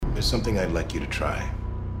There's something I'd like you to try.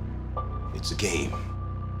 It's a game.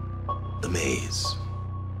 The maze.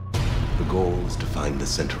 The goal is to find the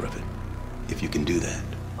center of it. If you can do that,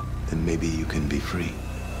 then maybe you can be free.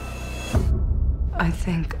 I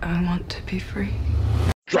think I want to be free.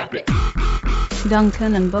 Drop it!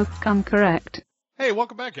 Duncan and both come correct. Hey,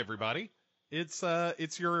 welcome back, everybody. It's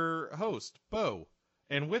your host, Bo,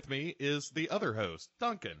 and with me is the other host,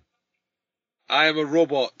 Duncan. I am a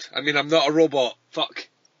robot. I mean, I'm not a robot. Fuck.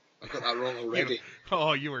 I got that wrong already.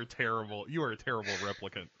 You are terrible. You are a terrible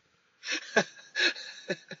replicant.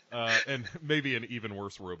 And maybe an even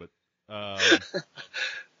worse robot.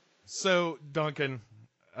 So, Duncan,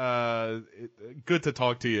 good to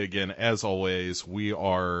talk to you again. As always, we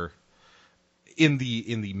are in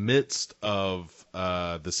the midst of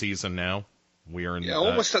the season now. We are in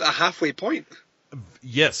almost at the halfway point.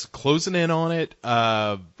 Yes, closing in on it.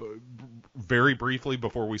 Very briefly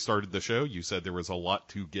before we started the show, you said there was a lot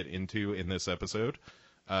to get into in this episode.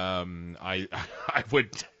 I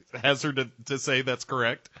would hazard to say that's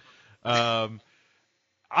correct. This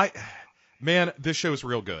show is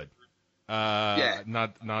real good.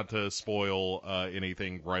 Not to spoil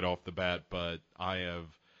anything right off the bat, but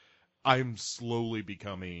I'm slowly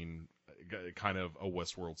becoming kind of a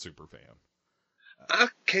Westworld super fan. I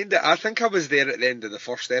think I was there at the end of the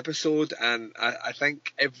first episode, and I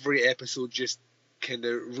think every episode just kind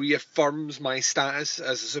of reaffirms my status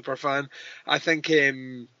as a super fan. I think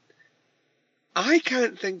I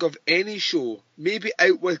can't think of any show, maybe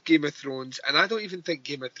out with Game of Thrones, and I don't even think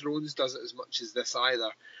Game of Thrones does it as much as this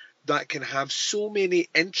either, that can have so many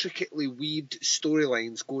intricately weaved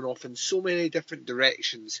storylines going off in so many different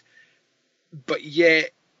directions, but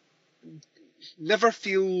yet never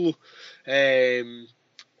feel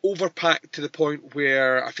overpacked to the point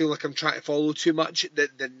where I feel like I'm trying to follow too much.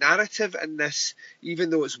 The narrative in this,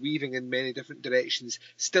 even though it's weaving in many different directions,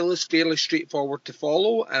 still is fairly straightforward to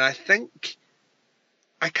follow, and I think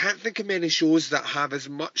I can't think of many shows that have as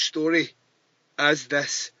much story as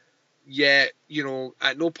this, yet,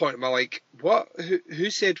 at no point am I like, what?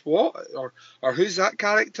 Who said what? Or who's that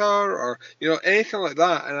character? Or, anything like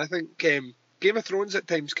that. And I think Game of Thrones at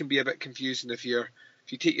times can be a bit confusing if you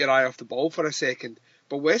take your eye off the ball for a second.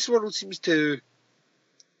 But Westworld seems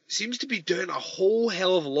to be doing a whole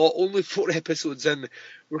hell of a lot. Only 4 episodes in,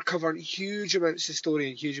 we're covering huge amounts of story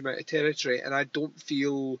and huge amount of territory, and I don't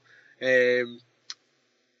feel at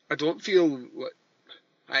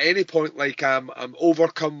any point like I'm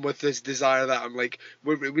overcome with this desire that I'm like,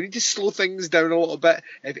 we need to slow things down a little bit.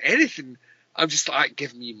 If anything, I'm just like,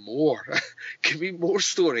 give me more. Give me more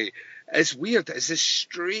story. It's weird. It's the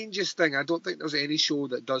strangest thing. I don't think there's any show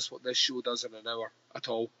that does what this show does in an hour at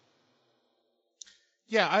all.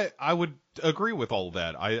 Yeah, I would agree with all of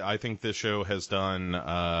that. I think this show has done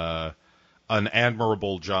an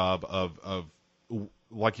admirable job of,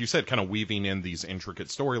 like you said, kind of weaving in these intricate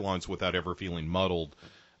storylines without ever feeling muddled.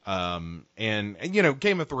 And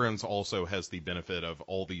Game of Thrones also has the benefit of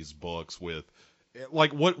all these books with,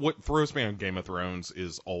 like, what throws me on Game of Thrones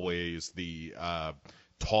is always the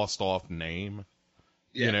tossed off name,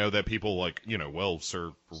 that people like,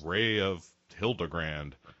 Sir Ray of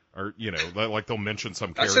Hildegrand, or, like they'll mention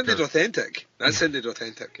some character. That sounded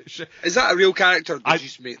authentic. Is that a real character, or did you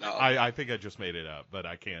just make that up? I think I just made it up, but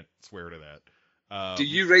I can't swear to that. Do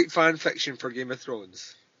you write fan fiction for Game of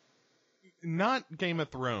Thrones? Not Game of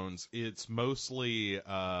Thrones. It's mostly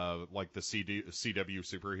like the CW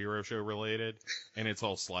superhero show related, and it's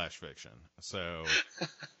all slash fiction. So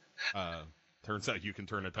turns out you can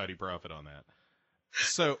turn a tidy profit on that.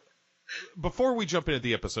 So before we jump into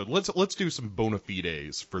the episode, let's do some bona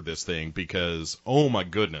fides for this thing, because oh my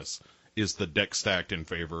goodness, is the deck stacked in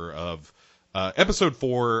favor of episode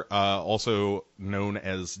 4, also known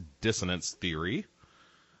as Dissonance Theory.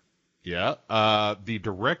 Yeah, the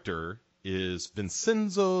director is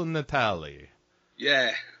Vincenzo Natali.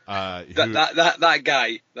 Yeah, that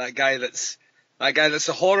guy that's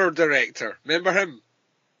a horror director. Remember him?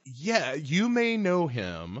 Yeah, you may know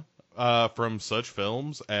him from such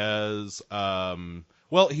films as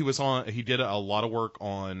he did a lot of work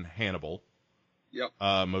on Hannibal. Yep.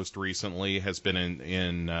 Most recently has been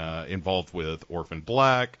involved with Orphan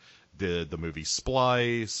Black, did the movie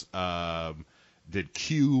Splice, did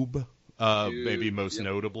Cube, maybe most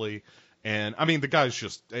notably. And I mean, the guy's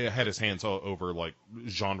just had his hands all over like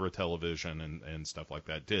genre television and stuff like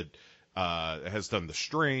that. Has done The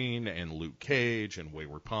Strain and Luke Cage and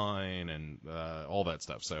Wayward Pine and all that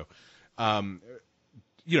stuff. So,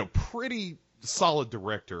 pretty solid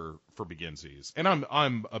director for beginsies. And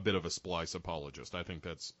I'm a bit of a Splice apologist. I think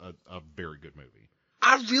that's a very good movie.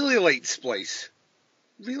 I really liked Splice.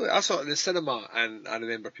 Really? I saw it in the cinema, and I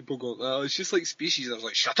remember people going, "Oh, it's just like Species." I was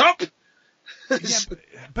like, "Shut up!" Yeah,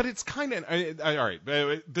 but it's kind of all right.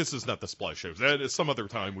 This is not the Splice show. Some other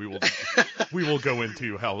time we will go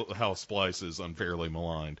into how Splice is unfairly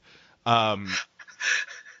maligned. But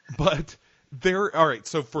all right.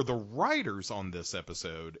 So for the writers on this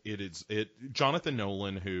episode, Jonathan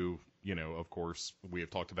Nolan, who of course we have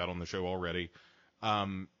talked about on the show already.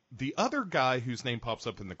 The other guy whose name pops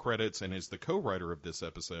up in the credits and is the co-writer of this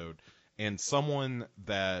episode, and someone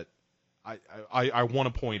that I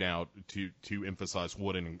want to point out to emphasize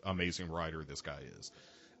what an amazing writer this guy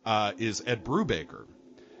is Ed Brubaker.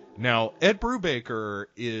 Now, Ed Brubaker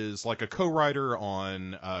is like a co-writer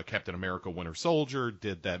on Captain America: Winter Soldier,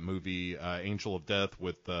 did that movie Angel of Death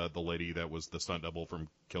with the lady that was the stunt double from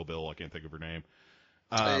Kill Bill. I can't think of her name.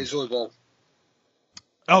 Zoe Ball.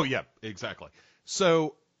 Oh, yeah, exactly.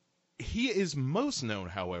 So he is most known,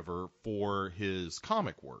 however, for his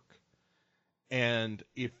comic work. And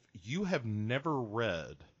if you have never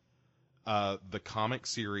read the comic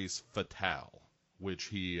series Fatale, which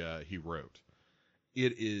he wrote,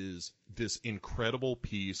 it is this incredible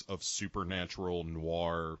piece of supernatural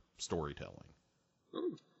noir storytelling.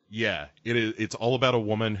 Ooh. Yeah, it's all about a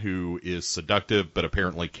woman who is seductive but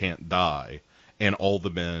apparently can't die, and all the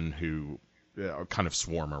men who kind of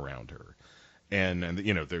swarm around her. And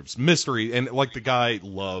there's mystery, and like the guy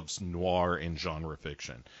loves noir and genre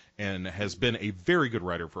fiction, and has been a very good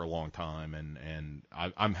writer for a long time, and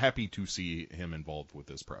I'm happy to see him involved with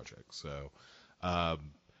this project. So,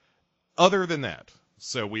 other than that,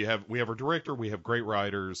 so we have our director, we have great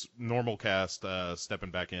writers, normal cast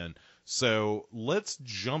stepping back in. So let's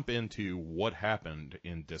jump into what happened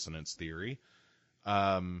in Dissonance Theory.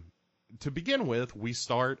 To begin with, we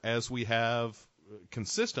start, as we have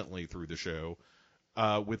consistently through the show,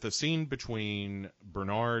 with a scene between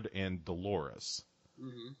Bernard and Dolores.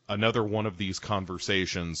 Mm-hmm. Another one of these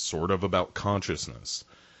conversations sort of about consciousness.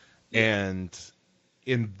 And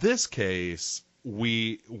in this case,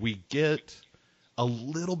 we get a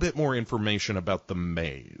little bit more information about the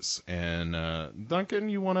maze. And Duncan,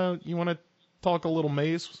 you wanna talk a little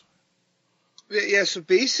maze? Yeah, so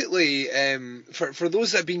basically, for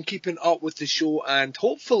those that have been keeping up with the show and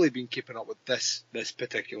hopefully been keeping up with this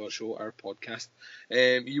particular show, our podcast,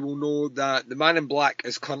 you will know that the Man in Black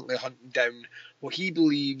is currently hunting down what he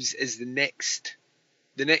believes is the next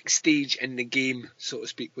stage in the game, so to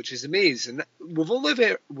speak, which is the maze. And we've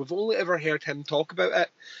only ever heard him talk about it,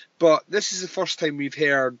 but this is the first time we've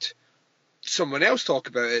heard someone else talk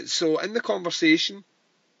about it. So in the conversation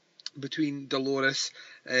between Dolores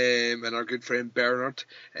and our good friend Bernard,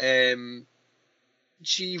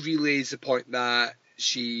 she relays the point that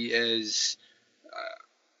she is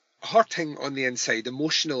hurting on the inside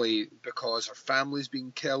emotionally because her family's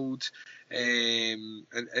been killed, and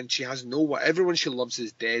she has no one. Everyone she loves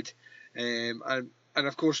is dead, and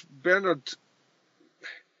of course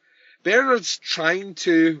Bernard's trying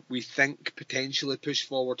to, we think, potentially push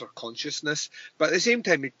forward her consciousness, but at the same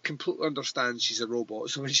time, he completely understands she's a robot.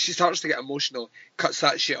 So when she starts to get emotional, cuts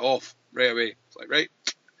that shit off right away. It's like, right,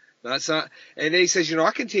 that's that. And then he says,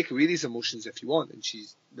 I can take away these emotions if you want. And she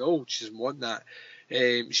doesn't want that.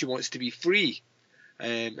 She wants to be free.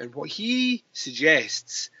 And what he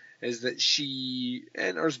suggests is that she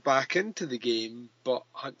enters back into the game, but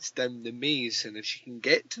hunts down the maze. And if she can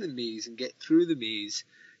get to the maze and get through the maze,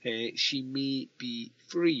 she may be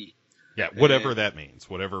free. Yeah, whatever that means.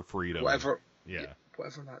 Whatever freedom. Whatever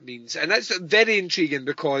that means. And that's very intriguing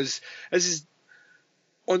because this is,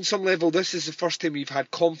 on some level, this is the first time we've had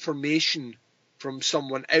confirmation from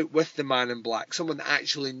someone out with the Man in Black, someone that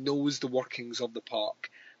actually knows the workings of the park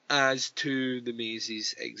as to the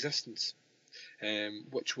maze's existence.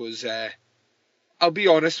 Which was, I'll be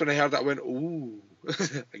honest, when I heard that, I went, ooh,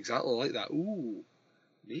 exactly like that. Ooh,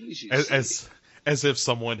 maze, you see. As if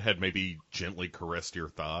someone had maybe gently caressed your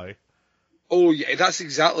thigh. Oh, yeah, that's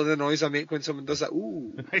exactly the noise I make when someone does that.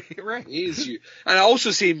 Ooh, right. Maze you. And I also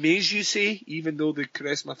say maze you say, even though they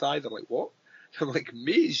caress my thigh, they're like, what? I'm like,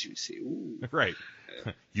 maze you say, ooh. Right.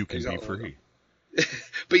 You can exactly be free.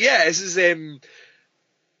 But yeah, this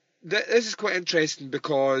is quite interesting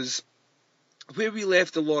because where we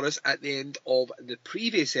left Dolores at the end of the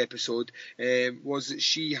previous episode was that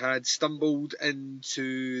she had stumbled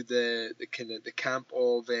into the camp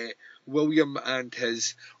of William and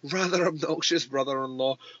his rather obnoxious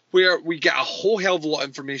brother-in-law, where we get a whole hell of a lot of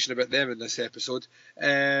information about them in this episode.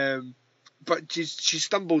 But she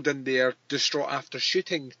stumbled in there distraught after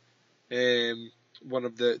shooting one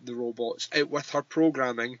of the robots out with her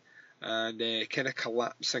programming and kind of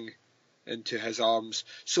collapsing into his arms.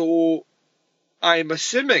 So I'm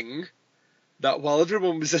assuming that while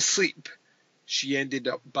everyone was asleep, she ended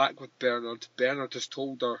up back with Bernard. Bernard has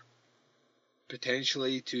told her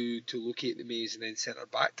potentially to locate the maze and then sent her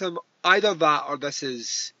back to him. Either that or this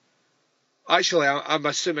is... Actually, I'm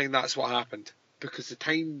assuming that's what happened, because the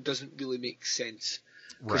time doesn't really make sense.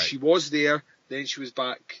 Because Right. she was there, then she was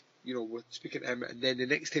back, with speaking to him, and then the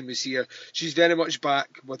next time we see her, she's very much back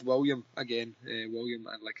with William again. William,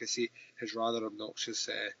 and like I say, his rather obnoxious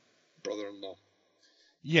brother-in-law.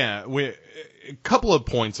 Yeah, a couple of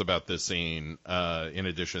points about this scene, in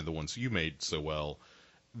addition to the ones you made so well.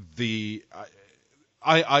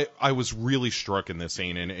 I was really struck in this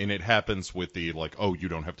scene, and it happens with the, like, oh, you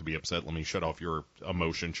don't have to be upset, let me shut off your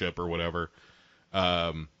emotion chip or whatever.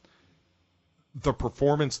 The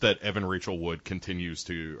performance that Rachel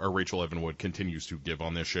Evan Wood continues to give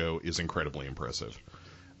on this show is incredibly impressive.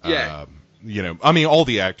 Yeah. I mean, all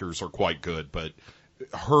the actors are quite good, but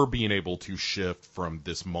her being able to shift from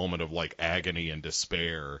this moment of, like, agony and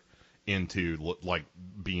despair into, like,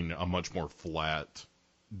 being a much more flat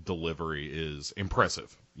delivery is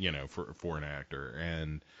impressive, for an actor.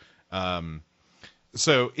 And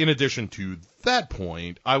so in addition to that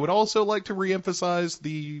point, I would also like to reemphasize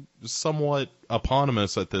the somewhat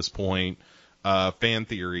eponymous at this point fan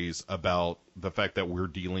theories about the fact that we're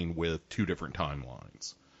dealing with two different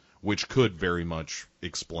timelines, which could very much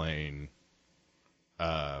explain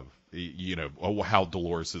how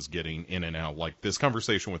Dolores is getting in and out. Like, this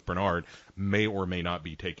conversation with Bernard may or may not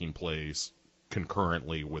be taking place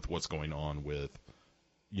concurrently with what's going on with,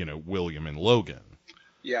 William and Logan.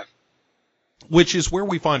 Yeah. Which is where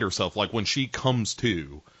we find ourselves. Like, when she comes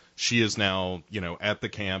to, she is now, at the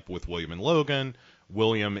camp with William and Logan.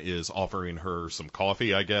 William is offering her some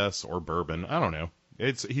coffee, I guess, or bourbon. I don't know.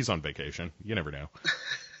 He's on vacation. You never know.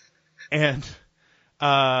 And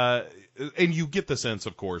you get the sense,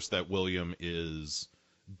 of course, that William is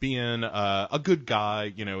being a good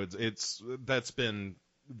guy. That's been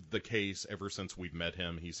the case ever since we've met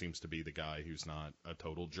him. He seems to be the guy who's not a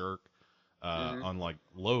total jerk, unlike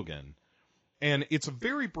Logan. And it's a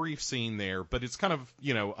very brief scene there, but it's kind of,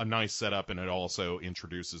 a nice setup, and it also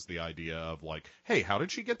introduces the idea of, like, hey, how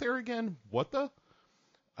did she get there again? What the?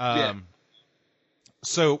 Yeah.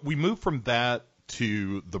 So we move from that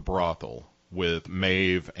to the brothel with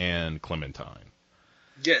Maeve and Clementine.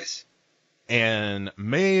 Yes. And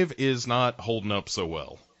Maeve is not holding up so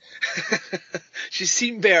well. She's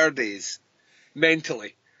seen better days,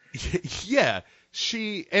 mentally. Yeah.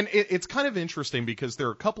 It's kind of interesting because there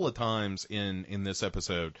are a couple of times in this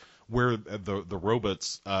episode where the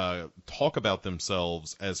robots talk about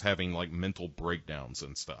themselves as having, like, mental breakdowns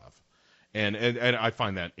and stuff, and I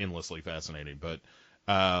find that endlessly fascinating. But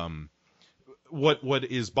what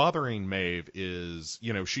is bothering Maeve is,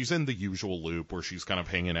 she's in the usual loop where she's kind of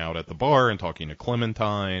hanging out at the bar and talking to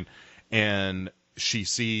Clementine, and she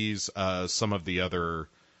sees some of the other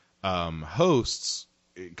hosts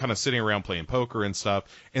kind of sitting around playing poker and stuff,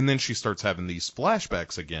 and then she starts having these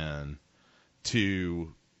flashbacks again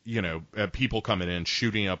to, people coming in,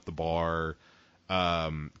 shooting up the bar,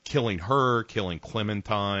 killing her, killing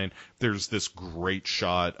Clementine. There's this great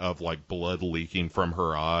shot of, like, blood leaking from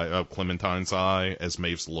her eye, of Clementine's eye, as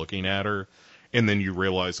Maeve's looking at her, and then you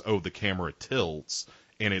realize, oh, the camera tilts,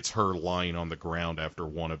 and it's her lying on the ground after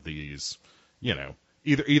one of these,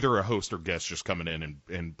 either a host or guest just coming in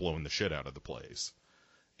and blowing the shit out of the place.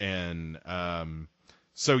 And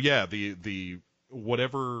so yeah, the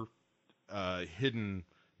whatever hidden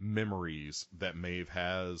memories that Maeve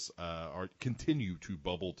has continue to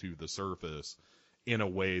bubble to the surface in a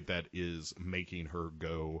way that is making her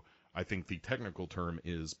go, I think the technical term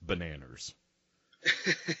is bananas.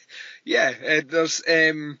 Yeah, there's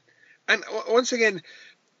and once again,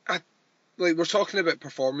 we're talking about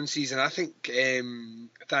performances, and I think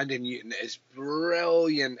Thandie Newton is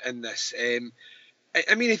brilliant in this.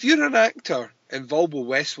 I mean, if you're an actor in Volvo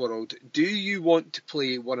Westworld, do you want to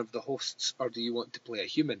play one of the hosts, or do you want to play a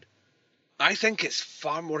human? I think it's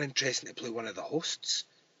far more interesting to play one of the hosts,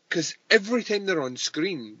 because every time they're on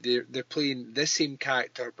screen, they're playing the same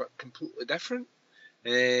character but completely different.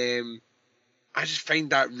 I just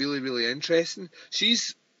find that really, really interesting.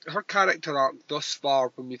 Her character arc thus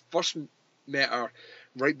far, when we first met her,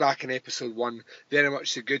 right back in episode 1, very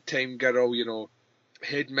much the good time girl,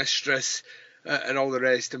 headmistress, and all the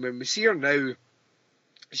rest. And when we see her now,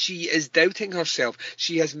 she is doubting herself.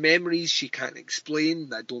 She has memories she can't explain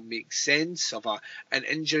that don't make sense of an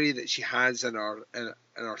injury that she has in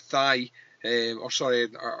her thigh, her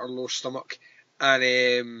lower stomach,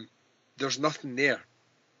 and there's nothing there.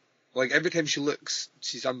 Like, every time she looks,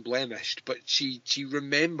 she's unblemished, but she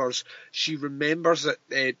remembers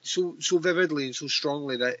it so vividly and so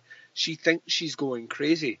strongly that she thinks she's going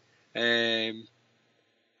crazy. And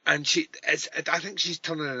I think she's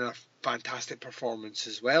turning in a fantastic performance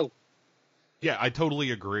as well. Yeah, I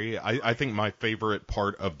totally agree. I think my favorite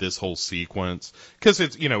part of this whole sequence, because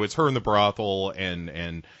it's, you know, it's her in the brothel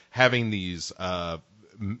and having these,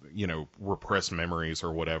 you know, repressed memories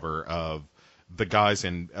or whatever of the guys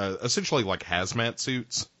in essentially like hazmat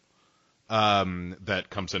suits, that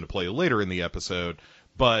comes into play later in the episode.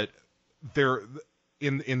 But there,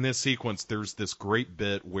 in this sequence, there's this great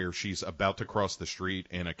bit where she's about to cross the street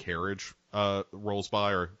and a carriage rolls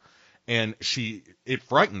by her, and it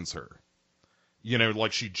frightens her. You know,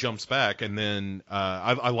 like she jumps back, and then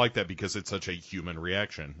I like that because it's such a human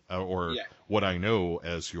reaction, or what I know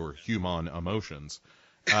as your human emotions.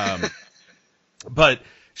 But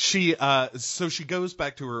so she goes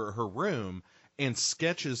back to her room and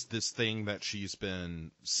sketches this thing that she's been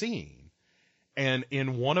seeing. And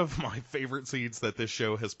in one of my favorite scenes that this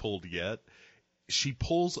show has pulled yet, she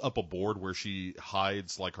pulls up a board where she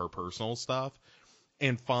hides like her personal stuff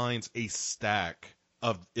and finds a stack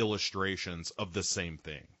of illustrations of the same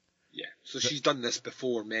thing. Yeah, so she's done this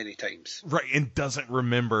before many times. Right, and doesn't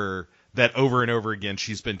remember that over and over again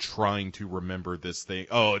she's been trying to remember this thing.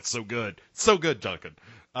 Oh, it's so good. So good, Duncan.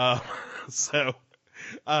 So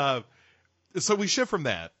we shift from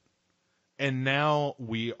that, and now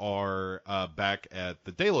we are back at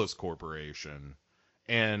the Delos Corporation,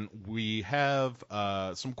 and we have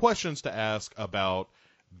some questions to ask about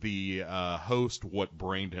the host what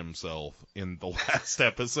brained himself in the last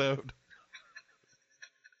episode.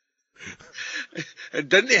 And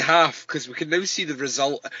didn't he have, because we can now see the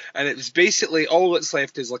result, and it was basically all that's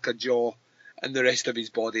left is like a jaw and the rest of his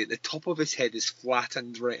body. The top of his head is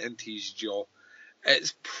flattened right into his jaw.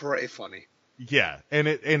 It's pretty funny. Yeah, and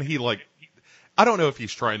he like, I don't know if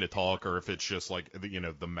he's trying to talk or if it's just like, you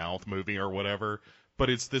know, the mouth moving or whatever, but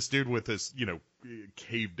it's this dude with this, you know,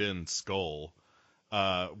 caved in skull.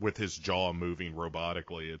 With his jaw moving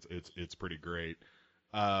robotically, it's pretty great.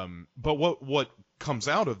 But what comes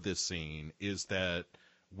out of this scene is that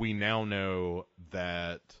we now know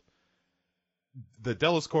that the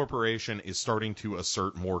Delos Corporation is starting to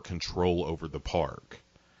assert more control over the park.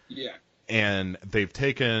 Yeah. And they've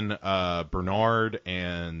taken Bernard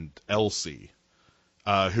and Elsie,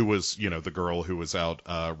 who was, you know, the girl who was out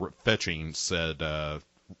fetching said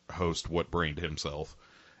host what brained himself,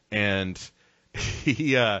 and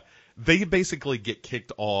they basically get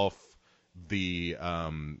kicked off the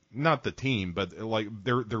not the team, but like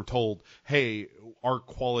they're told, hey, our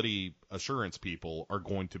quality assurance people are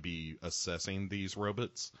going to be assessing these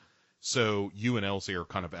robots, so you and Elsie are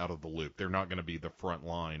kind of out of the loop. They're not going to be the front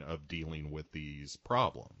line of dealing with these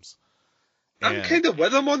problems. I'm kind of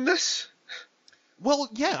with them on this. Well,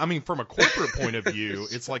 yeah, I mean, from a corporate point of view,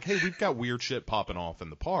 it's like, hey, we've got weird shit popping off in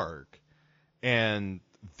the park, and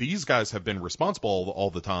these guys have been responsible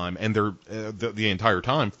all the time, and they're the entire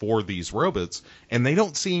time for these robots, and they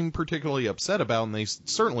don't seem particularly upset about, and they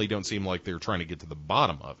certainly don't seem like they're trying to get to the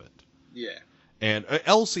bottom of it. Yeah. And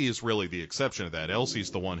Elsie is really the exception of that.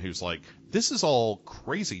 Elsie's the one who's like, this is all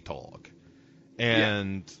crazy talk.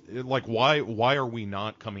 And like, why are we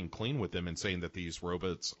not coming clean with them and saying that these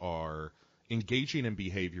robots are engaging in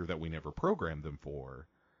behavior that we never programmed them for?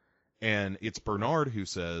 And it's Bernard who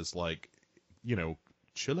says, like, you know,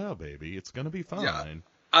 chill out, baby. It's going to be fine. Yeah.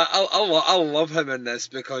 I love him in this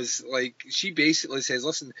because, like, she basically says,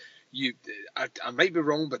 listen, I might be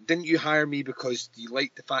wrong, but didn't you hire me because you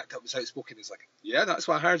liked the fact that I was outspoken? He's like, yeah, that's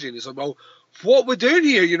why I hired you. And he's like, well, what we're doing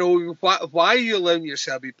here, you know, why are you allowing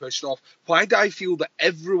yourself to be pushed off? Why do I feel that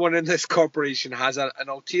everyone in this corporation has an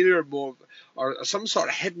ulterior motive or some sort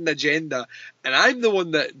of hidden agenda, and I'm the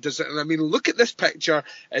one that does it? And I mean, look at this picture.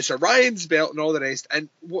 It's Orion's belt and all the rest. And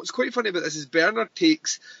what's quite funny about this is Bernard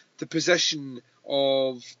takes the position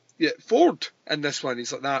of Ford in this one.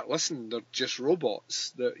 He's like, that, listen, they're just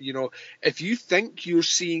robots. You know, if you think you're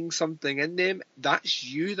seeing something in them, that's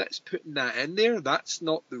you that's putting that in there. That's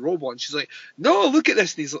not the robot. And she's like, no, look at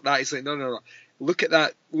this. And he's like, that. He's like, no. Look at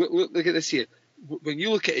that. Look at this here. When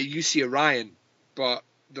you look at it, you see Orion, but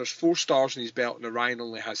there's 4 stars in his belt, and Orion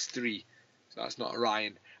only has 3. So that's not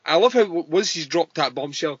Orion. I love how once he's dropped that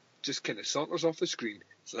bombshell, just kind of saunters off the screen.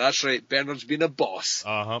 So that's right. Bernard's been a boss.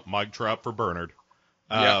 Mic drop for Bernard.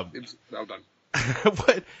 Yeah, well done.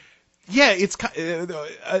 But yeah, it's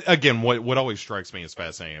again what always strikes me as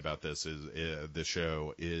fascinating about this is this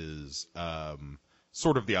show is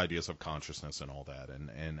sort of the ideas of consciousness and all that,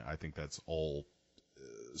 and I think that's all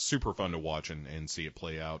super fun to watch and see it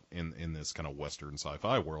play out in this kind of Western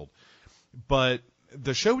sci-fi world. But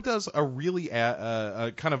the show does a really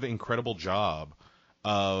a kind of incredible job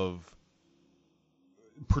of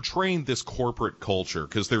portraying this corporate culture,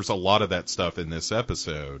 because there's a lot of that stuff in this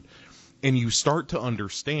episode, and you start to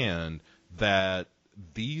understand that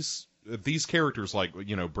these characters, like,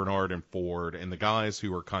 you know, Bernard and Ford and the guys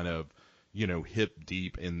who are kind of, you know, hip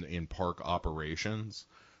deep in park operations,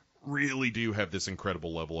 really do have this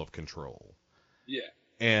incredible level of control. Yeah.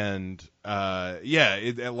 And I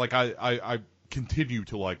continue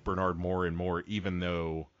to like Bernard more and more, even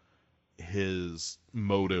though his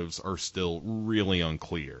motives are still really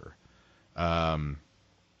unclear.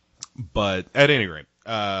 But at any rate,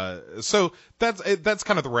 so that's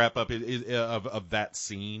kind of the wrap up of that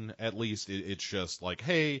scene. At least it's just like,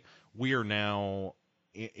 hey, we are now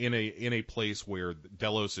in a place where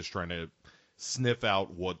Delos is trying to sniff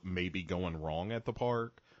out what may be going wrong at the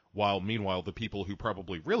park, while meanwhile the people who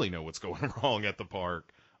probably really know what's going wrong at the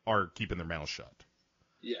park are keeping their mouths shut.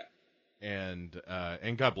 Yeah. And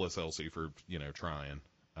God bless Elsie for, you know, trying.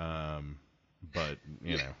 But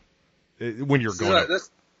you know, when you're going,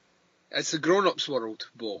 it's a grown-up's world,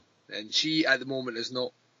 Bo, and she at the moment is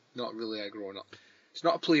not really a grown-up. She's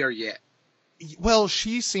not a player yet. Well,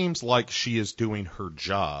 she seems like she is doing her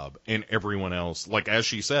job, and everyone else, like as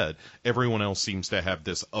she said, everyone else seems to have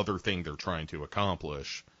this other thing they're trying to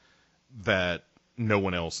accomplish that no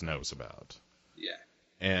one else knows about. Yeah.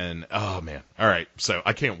 And, oh man. Alright, so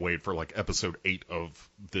I can't wait for like episode 8 of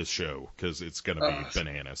this show, because it's gonna be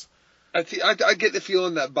bananas. I get the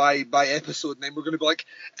feeling that by episode 9 we're going to be like,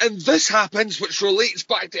 and this happens, which relates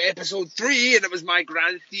back to episode 3, and it was my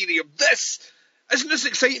grand theory of this. Isn't this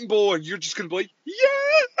exciting, Bo? And you're just going to be like,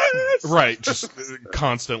 yes! Right, just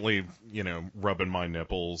constantly, you know, rubbing my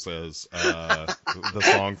nipples as the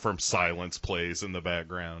song from Silence plays in the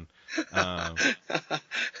background.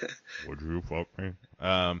 Would you fuck me?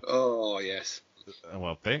 Oh, yes.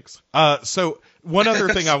 Well, thanks. So, one other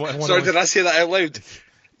thing I want to... Sorry, did I say that out loud?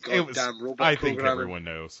 Goddamn robot I think everyone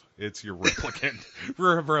knows. It's your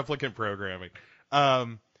replicant programming.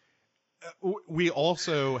 We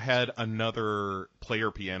also had another player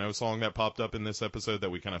piano song that popped up in this episode that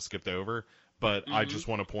we kind of skipped over, but I just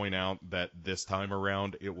want to point out that this time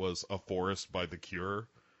around it was A Forest by The Cure,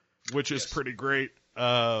 which is pretty great.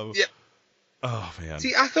 Yeah. Oh, man.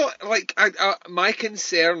 See, I thought, like, my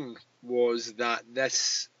concern was that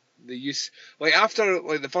the use, like, after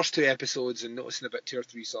like the first 2 episodes and noticing about 2 or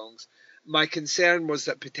 3 songs, my concern was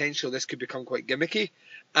that potentially this could become quite gimmicky,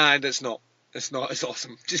 and it's not. It's not. It's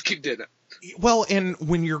awesome. Just keep doing it. Well, and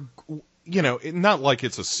when you're, you know, not like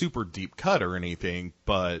it's a super deep cut or anything,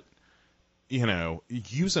 but, you know,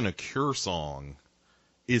 using a Cure song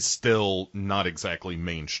is still not exactly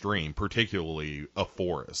mainstream, particularly A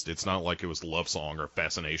Forest. It's not like it was Love Song or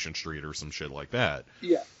Fascination Street or some shit like that.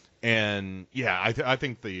 Yeah. And yeah, I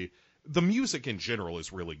think the music in general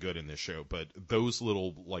is really good in this show, but those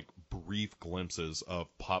little like brief glimpses of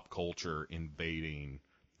pop culture invading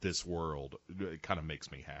this world, it kind of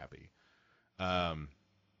makes me happy. All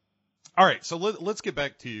right, so let's get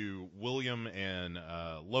back to William and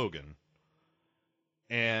Logan,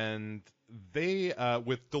 and they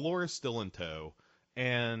with Dolores still in tow,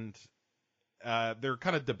 and they're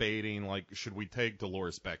kind of debating like, should we take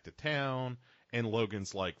Dolores back to town? And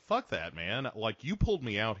Logan's like, fuck that, man. Like, you pulled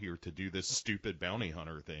me out here to do this stupid bounty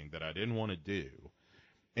hunter thing that I didn't want to do.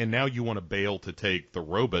 And now you want to bail to take the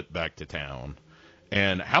robot back to town.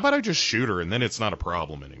 And how about I just shoot her and then it's not a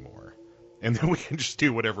problem anymore? And then we can just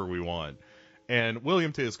do whatever we want. And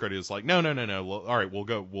William, to his credit, is like, no. All right,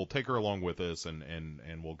 we'll take her along with us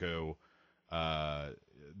and we'll go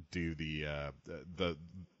do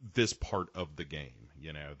this part of the game,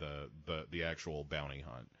 you know, the actual bounty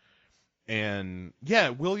hunt. And yeah,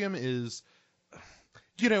 William is,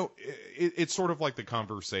 you know, it's sort of like the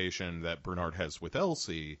conversation that Bernard has with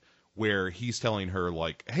Elsie, where he's telling her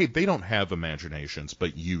like, hey, they don't have imaginations,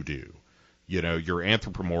 but you do. You know, you're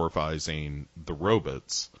anthropomorphizing the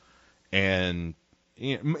robots, and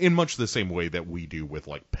in much the same way that we do with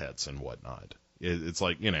like pets and whatnot. It's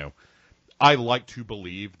like, you know, I like to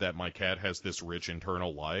believe that my cat has this rich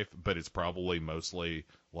internal life, but it's probably mostly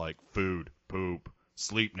like food, poop,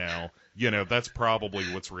 sleep now. You know, that's probably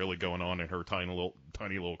what's really going on in her tiny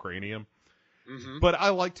little cranium. Mm-hmm. But I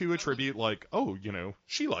like to attribute like, oh, you know,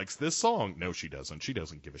 she likes this song. No, she doesn't. She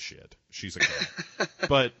doesn't give a shit. She's a cat.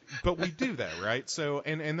 but we do that, right? So,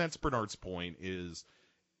 and that's Bernard's point, is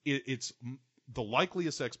it's the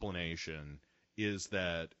likeliest explanation is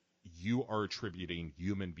that you are attributing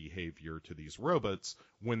human behavior to these robots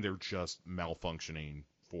when they're just malfunctioning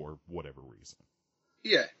for whatever reason.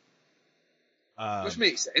 Yeah. Which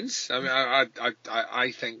makes sense. I mean,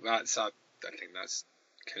 I think that's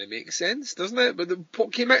kind of makes sense, doesn't it? But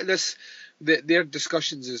what came out of this, their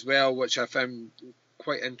discussions as well, which I found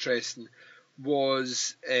quite interesting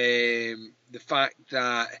was the fact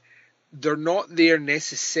that they're not there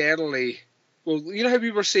necessarily. Well, you know how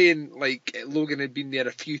we were saying like Logan had been there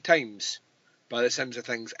a few times by the sounds of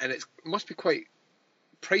things, and it must be quite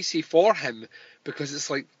pricey for him because it's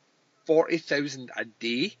like 40,000 a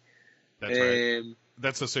day. That's right.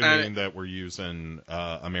 That's assuming that we're using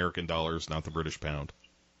American dollars, not the British pound.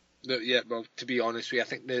 Yeah, well, to be honest with you, I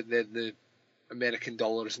think the American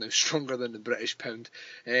dollar is now stronger than the British pound.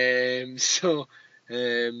 Yeah,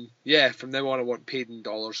 from now on I want paid in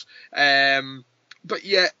dollars. But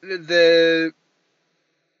yeah, their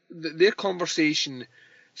conversation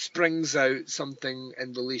springs out something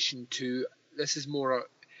in relation to, this is more,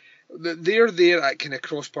 they're there at kind of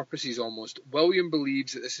cross purposes almost. William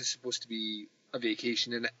believes that this is supposed to be a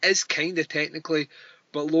vacation, and it is kind of technically,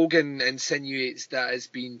 but Logan insinuates that it's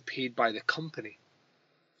being paid by the company.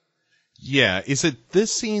 Yeah, is it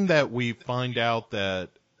this scene that we find out that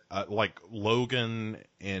like Logan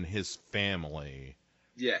and his family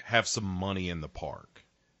have some money in the park?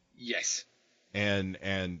 Yes. And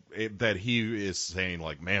that he is saying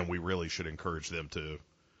like, man, we really should encourage them to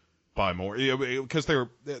buy more, because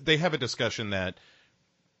they have a discussion that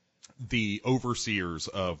the overseers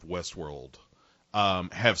of Westworld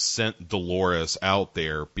have sent Dolores out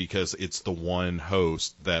there because it's the one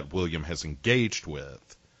host that William has engaged with.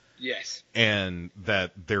 Yes. And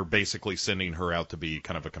that they're basically sending her out to be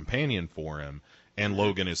kind of a companion for him. And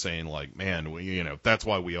Logan is saying like, man, that's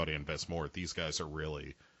why we ought to invest more. These guys are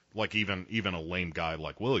really, like, even a lame guy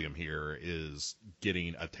like William here is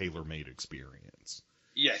getting a tailor-made experience.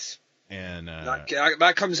 Yes. And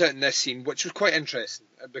that comes out in this scene, which was quite interesting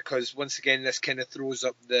because once again, this kind of throws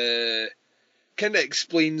up kind of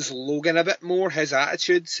explains Logan a bit more, his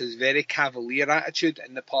attitudes, his very cavalier attitude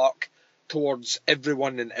in the park towards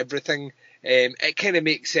everyone and everything. It kind of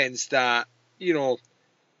makes sense that,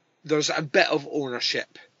 there's a bit of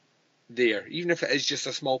ownership there, even if it is just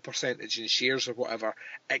a small percentage in shares or whatever.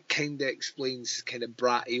 It kind of explains kind of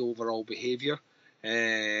bratty overall behaviour,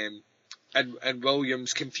 and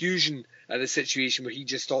William's confusion at the situation where he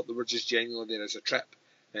just thought they were just genuinely there as a trip,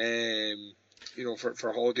 for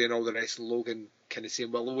a holiday and all the rest. And Logan kind of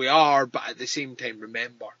saying, well, we are, but at the same time,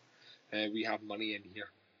 remember, we have money in here.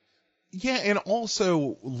 Yeah, and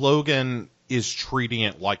also Logan is treating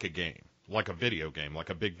it like a game, like a video game, like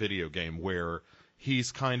a big video game where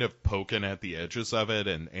he's kind of poking at the edges of it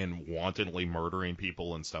and wantonly murdering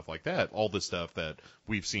people and stuff like that. All the stuff that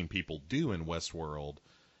we've seen people do in Westworld.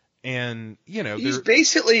 And, he's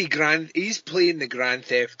basically he's playing the Grand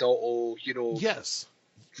Theft Auto, yes.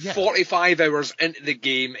 Yeah. 45 hours into the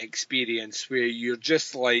game experience where you're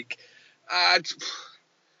just like,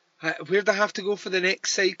 where'd I have to go for the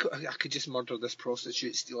next cycle? I could just murder this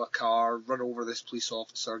prostitute, steal a car, run over this police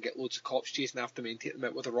officer, get loads of cops chasing after me and take them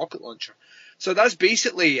out with a rocket launcher. So that's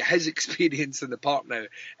basically his experience in the park now,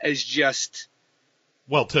 is just...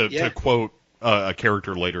 Well, to quote a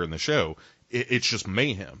character later in the show, it's just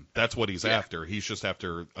mayhem. That's what he's after. He's just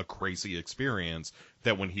after a crazy experience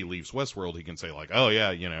that when he leaves Westworld, he can say like, oh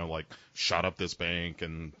yeah, shot up this bank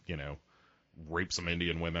and, rape some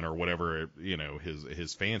Indian women or whatever,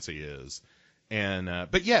 his fancy is. And,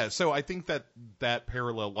 but yeah, so I think that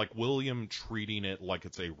parallel, like William treating it like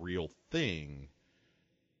it's a real thing,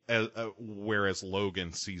 whereas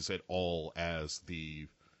Logan sees it all as the,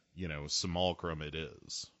 simulacrum it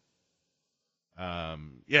is.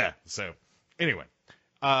 So anyway,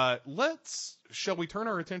 shall we turn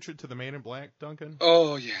our attention to the Man in Black, Duncan?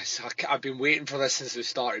 Oh yes, I've been waiting for this since we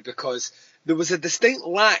started because there was a distinct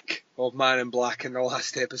lack of Man in Black in the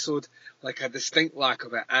last episode, like a distinct lack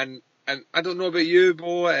of it. And I don't know about you,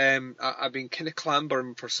 Bo, I've been kind of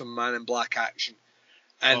clambering for some Man in Black action.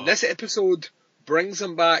 And this episode brings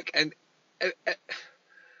them back. And,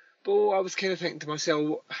 Bo, I was kind of thinking to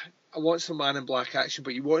myself, I want some Man in Black action,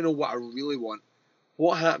 but you want to know what I really want?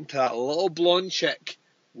 What happened to that little blonde chick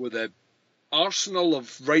with a arsenal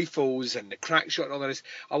of rifles and the crack shot and all that?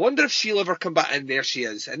 I wonder if she'll ever come back. And there she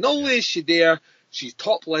is. And not only is she there, she's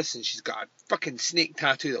topless and she's got a fucking snake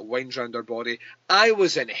tattoo that winds around her body. I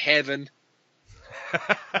was in heaven.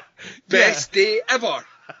 Best day ever.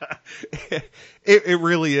 It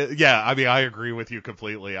really is. Yeah, I mean, I agree with you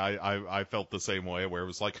completely. I felt the same way, where it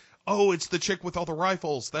was like, oh, it's the chick with all the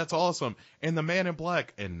rifles. That's awesome. And the Man in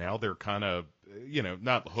Black. And now they're kind of,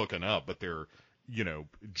 not hooking up, but they're,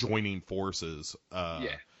 joining forces.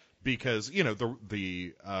 Because,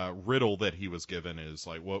 the riddle that he was given is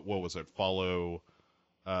like, what was it? Follow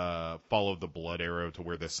the blood arrow to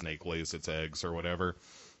where the snake lays its eggs or whatever.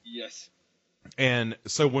 Yes. And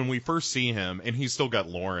so when we first see him, and he's still got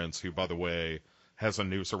Lawrence, who, by the way, has a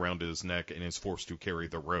noose around his neck and is forced to carry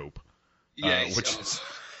the rope. Yes. Which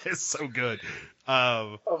is so good.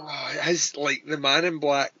 His, like, the Man in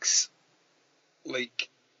Black's, like,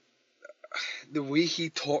 the way he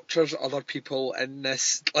tortures other people in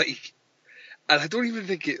this, like, and I don't even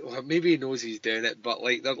think maybe he knows he's doing it, but,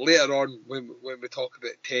 like, later on, when we talk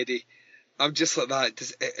about Teddy, I'm just like that,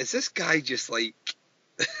 is this guy just, like,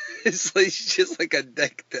 it's like, he's just like a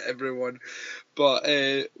dick to everyone. But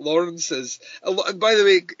Lawrence is, and by the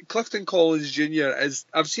way, Clifton Collins Jr. is,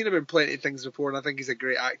 I've seen him in plenty of things before, and I think he's a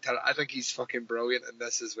great actor. I think he's fucking brilliant in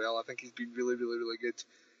this as well. I think he's been really, really, really good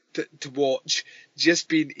to watch.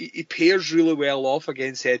 He pairs really well off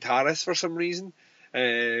against Ed Harris for some reason.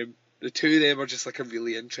 The two of them are just like a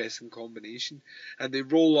really interesting combination, and they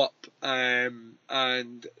roll up, and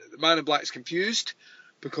the Man in Black's confused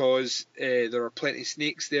because there are plenty of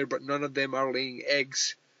snakes there, but none of them are laying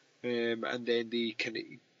eggs. And then they kind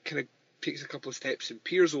of takes a couple of steps and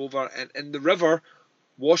peers over, and in the river,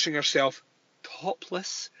 washing herself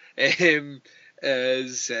topless,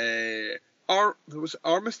 is was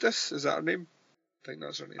Armistice? Is that her name? I think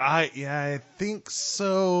that's her name. I think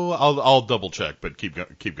so. I'll double check, but keep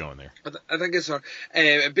going there. I think it's her.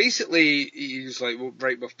 And basically, he's like, well,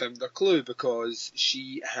 right, we've found a clue because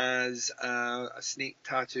she has a snake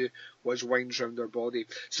tattoo which winds around her body.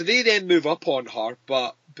 So they then move up on her,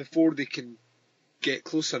 but before they can get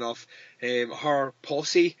close enough, her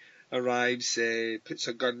posse arrives, puts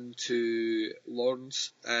a gun to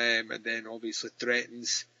Lawrence, and then obviously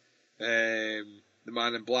threatens the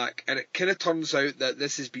Man in Black, and it kind of turns out that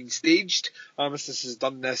this has been staged. Armistice has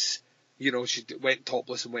done this, she went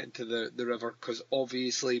topless and went into the river because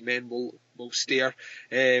obviously men will stare,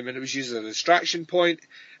 and it was used as a distraction point,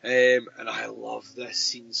 and I love this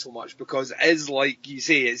scene so much because it is, like you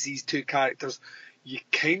say, it's these two characters you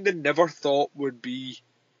kind of never thought would be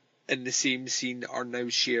in the same scene are now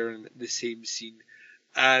sharing the same scene,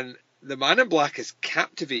 and the Man in Black is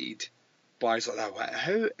captivated by it's like that.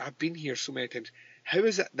 How I've been here so many times. How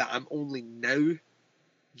is it that I'm only now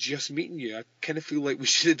just meeting you? I kind of feel like we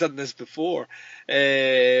should have done this before.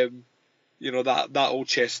 That old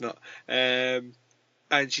chestnut. And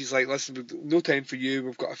she's like, listen, we've got no time for you.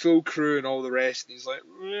 We've got a full crew and all the rest. And he's like,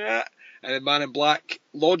 yeah. And the Man in Black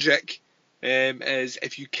logic is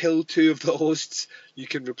if you kill two of the hosts, you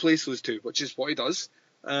can replace those two, which is what he does.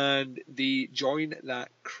 And they join that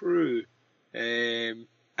crew. And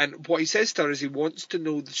what he says to her is he wants to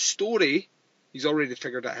know the story. He's already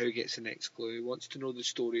figured out how he gets the next clue. He wants to know the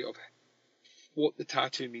story of what the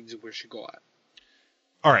tattoo means and where she got it.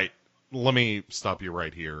 All right, let me stop you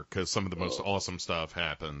right here because some of the most awesome stuff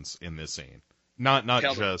happens in this scene. Not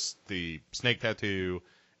just the snake tattoo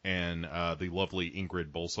and the lovely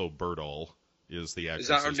Ingrid Bolso-Berdahl is the actress. Is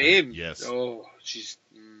that her name? Yes. Oh, she's...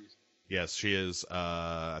 Yes, she is,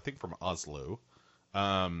 I think from Oslo.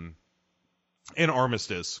 And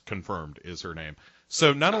Armistice, confirmed, is her name.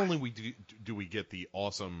 So not only do we get the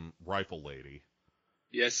awesome rifle lady.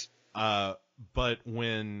 Yes. But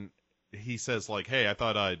when he says, like, hey, I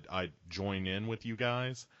thought I'd join in with you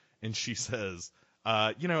guys. And she says,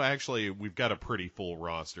 actually, we've got a pretty full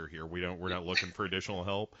roster here. We're not looking for additional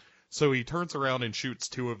help. So he turns around and shoots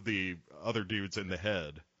two of the other dudes in the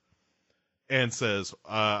head. And says,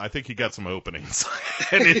 I think he got some openings.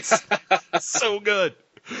 And it's so good.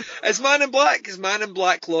 It's Man in Black. It's Man in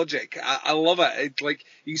Black logic. I love it. It's like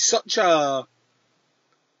he's such a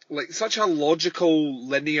logical,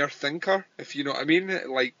 linear thinker, if you know what I mean.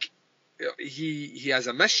 Like he has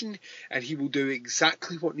a mission, and he will do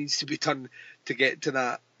exactly what needs to be done to get to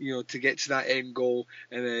that, end goal.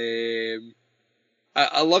 And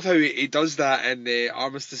I love how he does that. And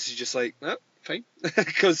Armistice is just like, fine,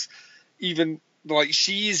 because even. Like,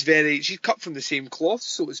 she's cut from the same cloth,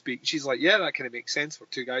 so to speak. She's like, yeah, that kind of makes sense. We're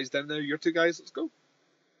two guys down there, you're two guys, let's go.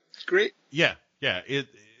 It's great. Yeah.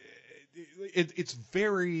 It's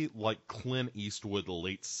very like Clint Eastwood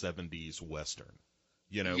late 70s Western.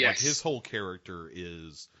 Yes. Like his whole character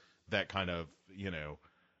is that kind of,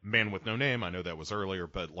 man with no name. I know that was earlier,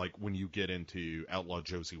 but like when you get into Outlaw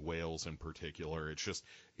Josie Wales in particular,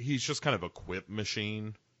 he's just kind of a quip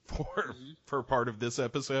machine for part of this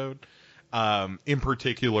episode. In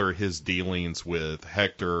particular, his dealings with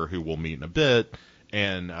Hector, who we'll meet in a bit,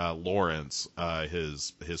 and Lawrence,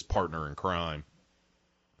 his partner in crime.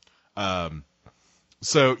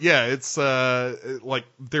 So yeah, it's like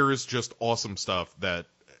there is just awesome stuff that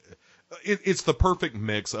it's the perfect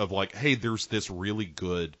mix of like, hey, there's this really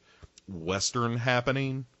good Western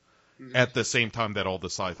happening at the same time that all the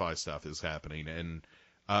sci-fi stuff is happening.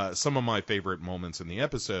 And some of my favorite moments in the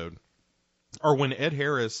episode are when Ed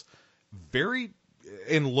Harris very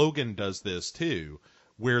and Logan does this too,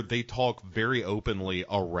 where they talk very openly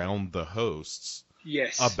around the hosts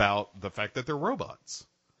Yes. about the fact that they're robots.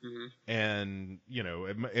 Mm-hmm. And, you know,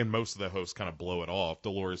 and most of the hosts kind of blow it off.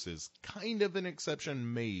 Dolores is kind of an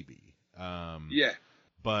exception, maybe. Yeah.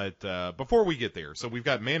 But before we get there, so we've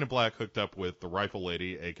got Man in Black hooked up with the Rifle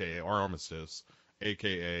Lady, a.k.a. Armistice,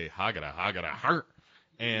 a.k.a. Hagada Heart.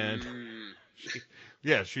 And,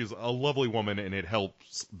 she's a lovely woman, and it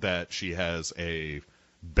helps that she has a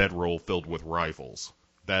bedroll filled with rifles.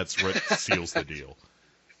 That's what seals the deal.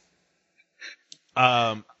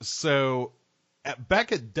 So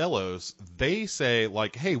back at Delos, they say,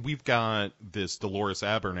 like, hey, we've got this Dolores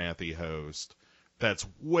Abernathy host that's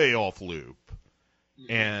way off loop.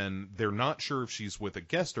 And they're not sure if she's with a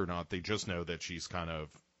guest or not. They just know that she's kind of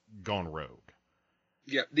gone rogue.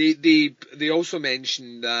 Yeah, they also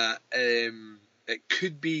mentioned that it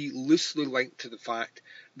could be loosely linked to the fact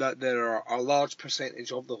that there are a large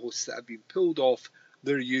percentage of the hosts that have been pulled off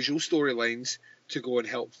their usual storylines to go and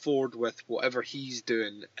help Ford with whatever he's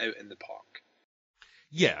doing out in the park.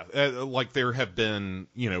 Yeah, like there have been,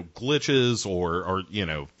 you know, glitches or you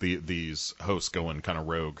know, these hosts going kind of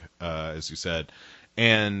rogue, as you said.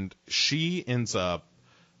 And she ends up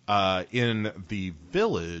in the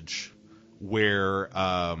village where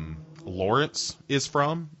Lawrence is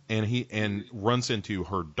from, and runs into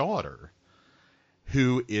her daughter,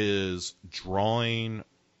 who is drawing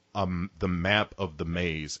the map of the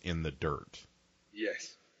maze in the dirt.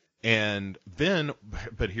 Yes. And then,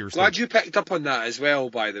 but here's glad you picked up on that as well,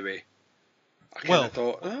 by the way. I kind of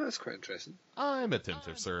thought, that's quite interesting. I'm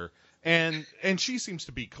attentive, sir. And she seems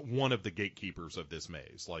to be one of the gatekeepers of this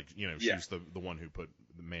maze. Like, you know, she's the one who put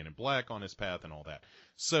the Man in Black on his path and all that.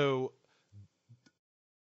 So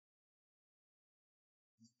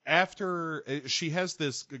after she has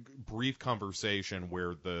this brief conversation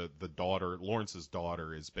where the daughter, Lawrence's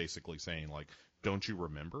daughter, is basically saying, like, don't you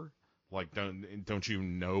remember? Like, don't you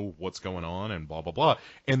know what's going on, and blah blah blah.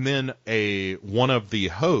 And then one of the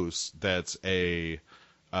hosts that's a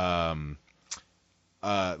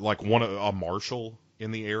marshal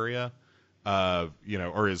in the area, you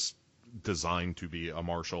know, or is designed to be a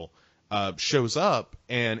marshal, shows up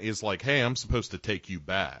and is like, hey, I'm supposed to take you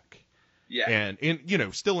back. Yeah. And you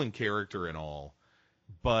know, still in character and all,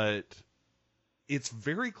 but it's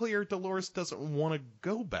very clear Dolores doesn't want to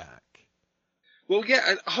go back. Well, yeah,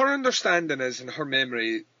 and her understanding is, in her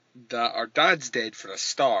memory, that her dad's dead for a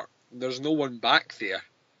start. There's no one back there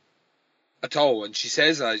at all. And she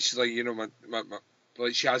says that. She's like, you know,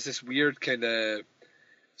 like she has this weird kind of...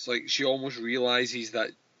 It's like she almost realises that...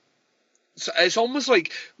 So it's almost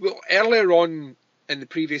like, well, earlier on in the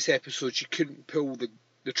previous episode, she couldn't pull the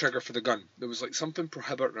trigger for the gun. There was like something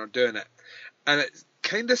prohibiting her doing it. And it's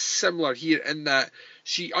kind of similar here in that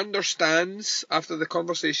she understands, after the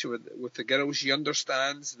conversation with the girl, she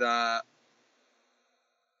understands that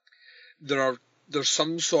there's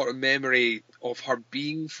some sort of memory of her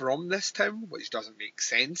being from this town, which doesn't make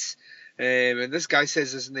sense. And this guy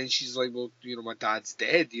says this, and then she's like, well, you know, my dad's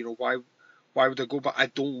dead. You know, why would I go back? I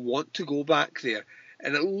don't want to go back there.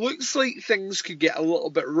 And it looks like things could get a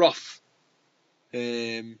little bit rough.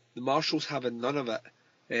 The Marshal's having none of it.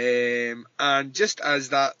 And just as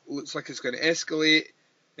that looks like it's going to escalate,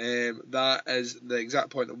 that is the exact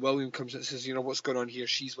point that William comes in and says, you know, what's going on here?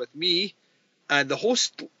 She's with me. And the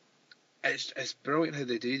host, it's brilliant how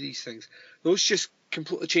they do these things. Those just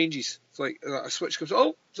completely changes. It's like a switch comes,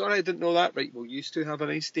 oh, sorry, I didn't know that. Right, well, you two have a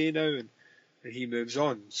nice day now. And he moves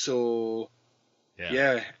on. So,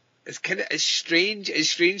 yeah, it's strange. It's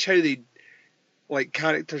strange how they, like,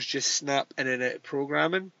 characters just snap in and out of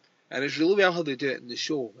programming. And it's really well how they do it in the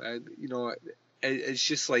show. And, you know, it's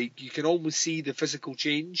just like you can almost see the physical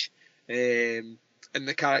change in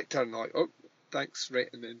the character. And like, oh, thanks, right.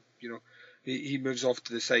 And then, you know, he moves off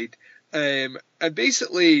to the side. And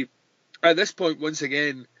basically, at this point, once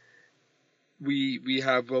again, we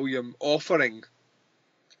have William offering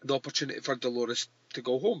the opportunity for Dolores to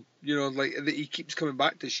go home. You know, like he keeps coming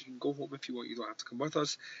back to, she can go home if you want, you don't have to come with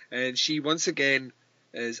us. And she, once again,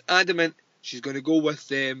 is adamant she's going to go with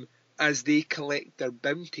them as they collect their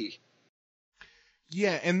bounty.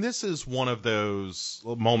 Yeah, and this is one of those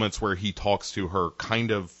moments where he talks to her kind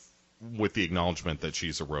of with the acknowledgement that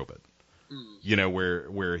she's a robot. You know,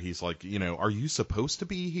 where he's like, you know, are you supposed to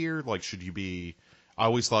be here? Like, should you be... I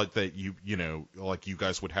always thought that you know, like you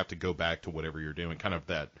guys would have to go back to whatever you're doing, kind of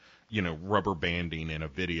that, you know, rubber banding in a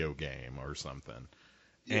video game or something.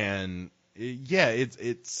 Yeah. And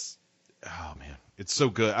it's oh man, it's so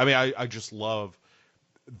good. I mean, I just love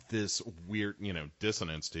this weird, you know,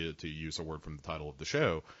 dissonance, to use a word from the title of the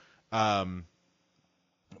show,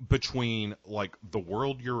 between like the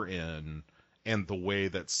world you're in and the way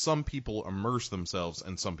that some people immerse themselves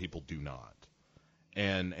and some people do not.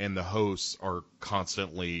 And the hosts are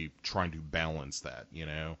constantly trying to balance that, you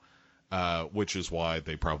know, which is why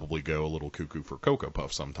they probably go a little cuckoo for Cocoa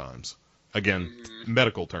Puff sometimes. Again,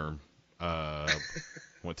 medical term. I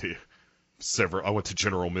went to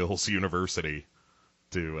General Mills University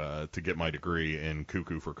to get my degree in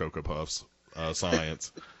cuckoo for Cocoa Puffs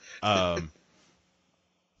science.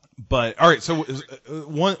 But all right, so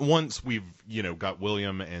once we've, you know, got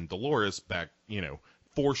William and Dolores back, you know,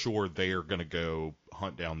 for sure they are going to go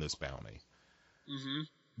hunt down this bounty. Mm-hmm.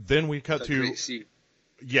 Then we cut to great scene.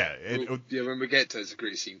 Yeah, when we get to it, it's a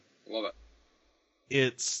great scene. Love it.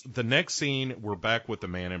 It's the next scene. We're back with the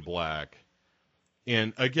Man in Black,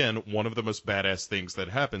 and again, one of the most badass things that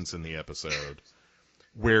happens in the episode,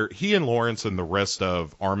 where he and Lawrence and the rest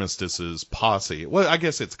of Armistice's posse. Well, I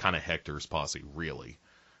guess it's kind of Hector's posse, really,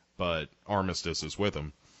 but Armistice is with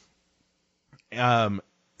him.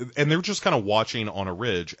 And they're just kind of watching on a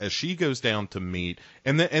ridge as she goes down to meet.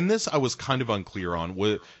 And this I was kind of unclear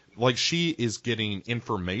on. Like she is getting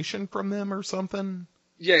information from them or something?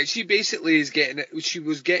 Yeah, she basically is getting it.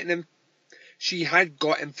 She had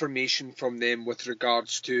got information from them with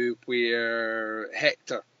regards to where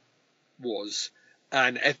Hector was.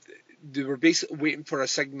 And if they were basically waiting for a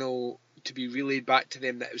signal to be relayed back to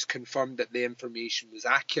them that it was confirmed that the information was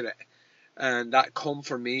accurate. And that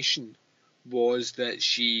confirmation was that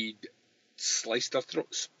she sliced their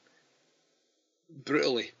throats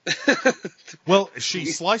brutally. Well, she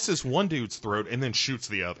slices one dude's throat and then shoots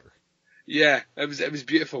the other. Yeah, it was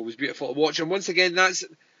beautiful. It was beautiful to watch. And once again, that's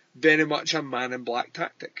very much a Man in Black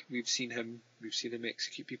tactic. We've seen him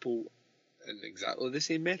execute people in exactly the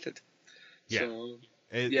same method. Yeah. So,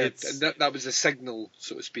 and that was a signal,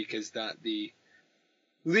 so to speak, is that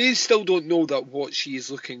they still don't know that what she is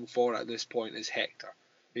looking for at this point is Hector.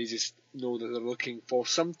 They just know that they're looking for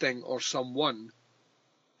something or someone,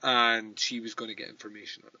 and she was going to get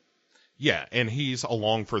information on it. Yeah, and he's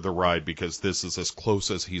along for the ride because this is as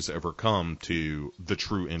close as he's ever come to the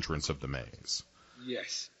true entrance of the maze.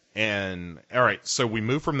 Yes. And, all right, so we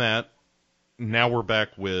move from that. Now we're back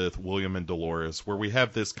with William and Dolores, where we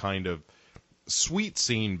have this kind of sweet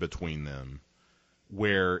scene between them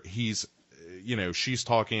where he's, you know, she's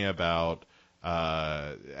talking about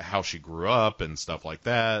how she grew up and stuff like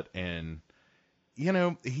that. And, you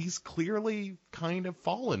know, he's clearly kind of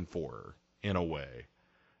fallen for her in a way.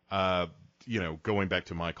 You know, going back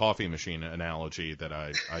to my coffee machine analogy that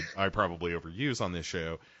I probably overuse on this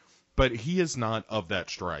show, but he is not of that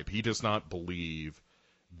stripe. He does not believe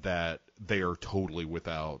that they are totally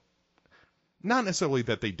without, not necessarily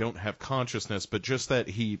that they don't have consciousness, but just that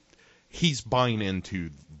he's buying into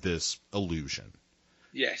this illusion.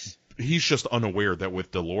 Yes. He's just unaware that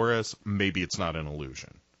with Dolores, maybe it's not an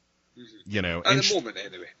illusion. Mm-hmm. You know, at the moment,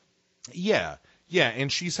 anyway. Yeah. Yeah,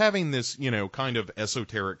 and she's having this, you know, kind of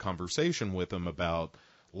esoteric conversation with him about,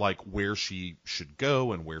 like, where she should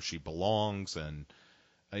go and where she belongs. And,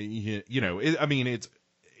 you know, it's,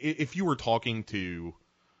 if you were talking to,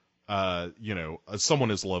 you know,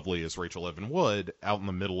 someone as lovely as Rachel Evan Wood out in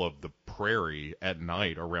the middle of the prairie at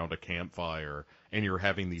night around a campfire, and you're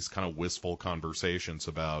having these kind of wistful conversations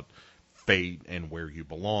about fate and where you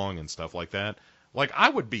belong and stuff like that, like, I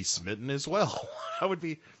would be smitten as well. I would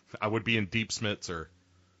be in deep smit, sir.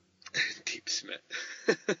 Deep smit.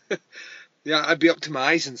 Yeah, I'd be up to my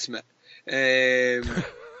eyes in smit.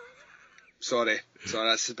 Sorry,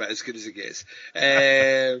 that's about as good as it gets.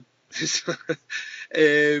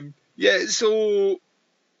 Yeah, so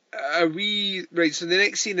are we right? So the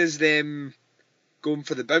next scene is them going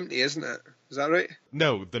for the bounty, isn't it? Is that right?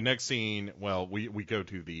 No, the next scene. Well, we go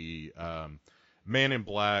to the Man in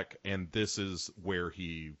Black, and this is where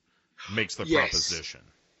he makes the proposition.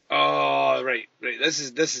 Oh, right. This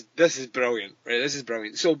is brilliant. Right, this is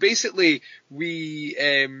brilliant. So basically, we're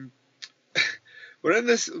in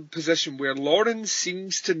this position where Lawrence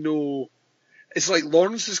seems to know. It's like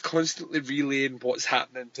Lawrence is constantly relaying what's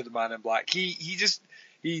happening to the Man in Black. He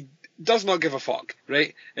does not give a fuck,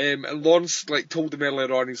 right? And Lawrence told him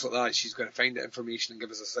earlier on, he's like that, she's going to find the information and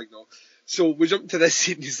give us a signal. So we jump to this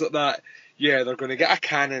scene, he's like that. Yeah, they're going to get a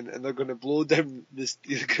cannon and they're going to blow down this,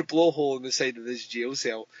 they're going to blow a hole in the side of this jail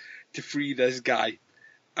cell to free this guy.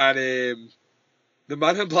 And the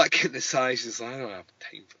Man in Black in the side is like, I don't have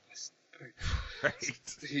time for this. Right.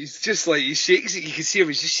 He's just like, he shakes it, you can see him,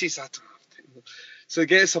 he just shakes, I don't have time. So he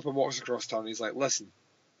gets up and walks across town and he's like, listen,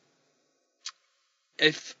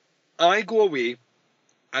 if I go away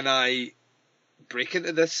and I break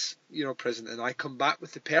into this, prison and I come back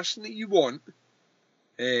with the person that you want,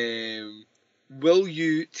 will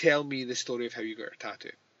you tell me the story of how you got your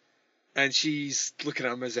tattoo? And she's looking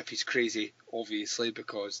at him as if he's crazy, obviously,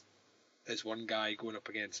 because there's one guy going up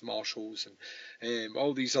against marshals and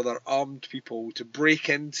all these other armed people to break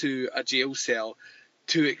into a jail cell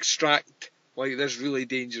to extract like this really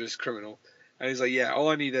dangerous criminal. And he's like, yeah, all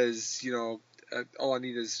I need is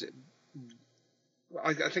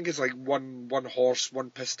I think it's like one horse,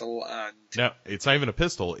 one pistol, and No, it's not even a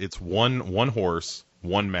pistol. It's one horse,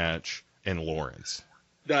 one match, and Lawrence.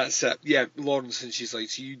 that's it. Yeah, Lawrence, and she's like,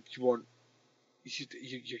 so you're going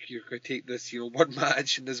to take this, one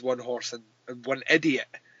match and there's one horse and one idiot.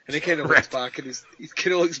 And he kind of looks back and he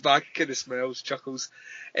kind of looks back, kind of smiles, chuckles.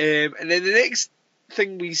 And then the next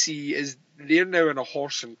thing we see is they're now in a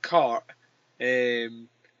horse and cart,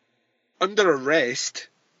 under arrest,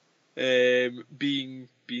 being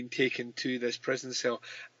taken to this prison cell.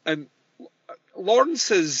 And Lawrence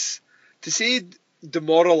is, to say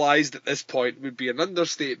demoralised at this point would be an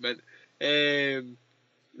understatement. The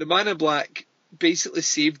Man in Black basically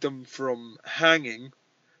saved him from hanging,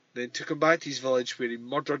 then took him back to his village where he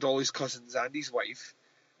murdered all his cousins and his wife,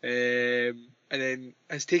 and then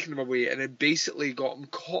has taken him away and then basically got him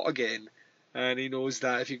caught again, and he knows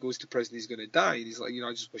that if he goes to prison he's going to die, and he's like,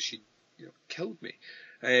 I just wish he'd killed me.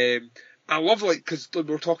 I love, because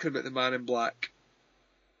we're talking about the Man in Black,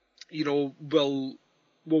 we'll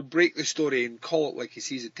break the story and call it like he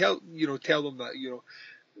sees it, tell them that,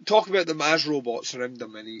 talk about them as robots around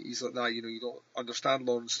him, and he's like that, you don't understand,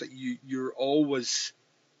 Lawrence, that you're always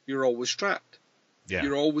trapped. Yeah.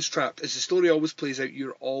 You're always trapped. As the story always plays out,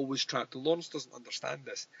 you're always trapped. And Lawrence doesn't understand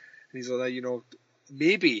this. And he's like that,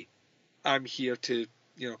 maybe I'm here to,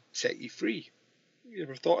 set you free. You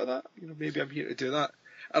ever thought of that? Maybe I'm here to do that.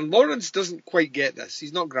 And Lawrence doesn't quite get this.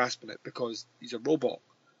 He's not grasping it because he's a robot.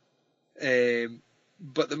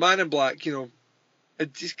 But the Man in Black,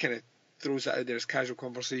 it just kind of throws that out there as casual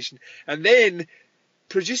conversation. And then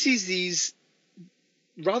produces these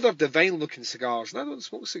rather divine-looking cigars. And I don't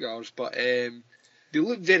smoke cigars, but they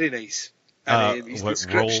look very nice. And his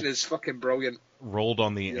description is fucking brilliant. Rolled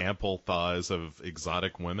on the ample thighs of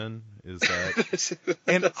exotic women, is that?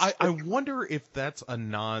 And I wonder if that's a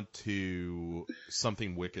nod to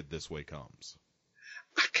Something Wicked This Way Comes.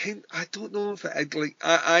 I don't know if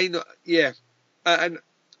I know, yeah. And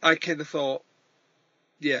I kind of thought,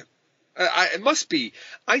 yeah. It must be.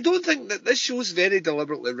 I don't think that this show's very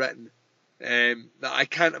deliberately written. That I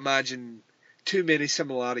can't imagine too many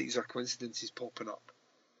similarities or coincidences popping up.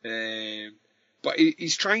 But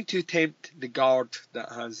he's trying to tempt the guard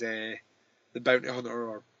that has the bounty hunter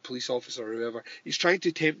or police officer or whoever. He's trying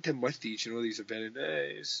to tempt him with these. These are very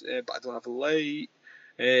nice, but I don't have a light.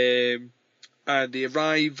 And they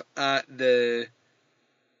arrive at the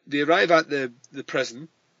prison,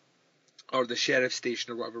 or the sheriff's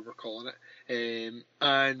station, or whatever we're calling it.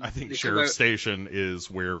 And I think sheriff's station is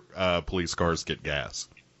where police cars get gas.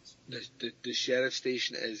 The sheriff's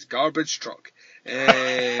station is garbage truck.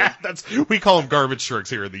 We call them garbage trucks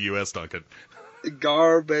here in the U.S., Duncan.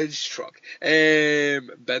 Garbage truck. Bin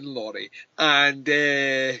lorry. And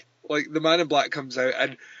the Man in Black comes out,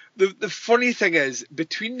 and the funny thing is,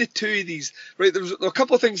 between the two of these, right, there were a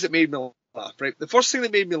couple of things that made me laugh, right? The first thing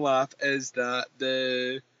that made me laugh is that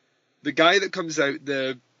the guy that comes out,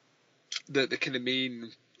 the kind of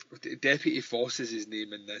main, Deputy Foss is his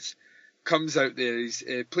name in this, comes out there. He's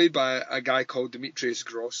played by a guy called Demetrius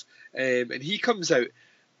Gross, and he comes out,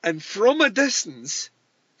 and from a distance,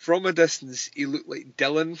 he looked like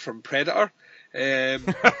Dylan from Predator.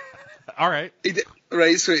 All right.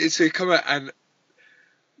 So he come out, and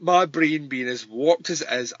my brain being as warped as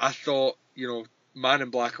it is, I thought, Man in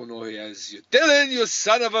Black will know who he is. Dylan, you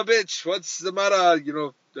son of a bitch, what's the matter?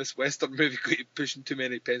 This Western movie pushing too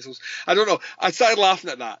many pencils. I don't know. I started laughing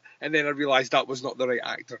at that, and then I realised that was not the right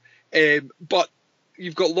actor. But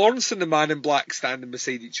you've got Lawrence and the Man in Black standing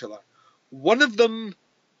beside each other. One of them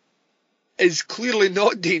is clearly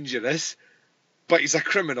not dangerous, but he's a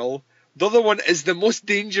criminal. The other one is the most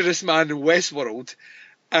dangerous man in Westworld.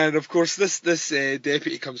 And of course, this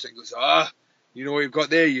deputy comes in and goes, you know what you've got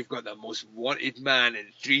there? You've got the most wanted man and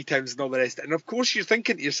 3 times and all the rest. And of course you're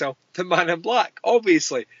thinking to yourself, the Man in Black,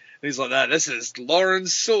 obviously. And he's like, this is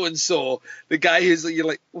Lawrence so-and-so. The guy who's, you're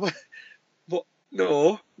like, what?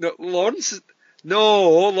 No, Lawrence is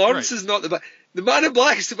not the bad. The Man in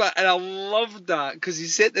Black is the bad. And I loved that, because he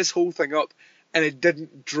set this whole thing up and it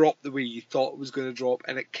didn't drop the way you thought it was going to drop.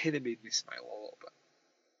 And it kind of made me smile a little bit.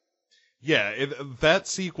 Yeah, that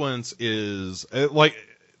sequence is,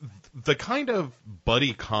 the kind of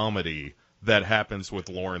buddy comedy that happens with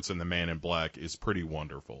Lawrence and the Man in Black is pretty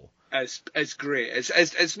wonderful. It's great.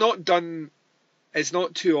 It's not done It's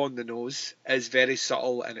not too on the nose. It's very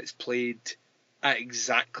subtle, and it's played at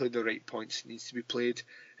exactly the right points it needs to be played.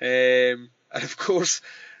 And of course,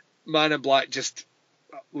 Man in Black just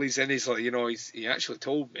leads in. He's like, he actually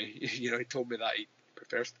told me, he told me that he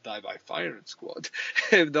prefers to die by firing squad.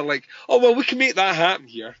 And they're like, oh well, we can make that happen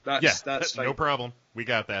here. That's fine. No problem. We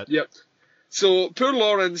got that. Yep. So poor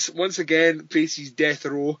Lawrence once again faces death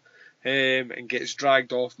row and gets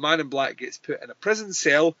dragged off. Man in Black gets put in a prison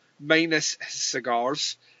cell minus his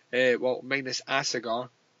cigars. Minus a cigar.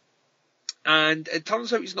 And it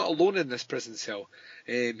turns out he's not alone in this prison cell.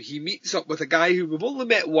 He meets up with a guy who we've only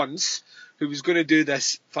met once, who was going to do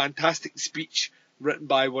this fantastic speech written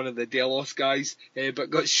by one of the Delos guys, but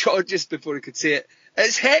got shot just before he could say it.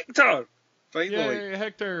 It's Hector! Finally. Yay,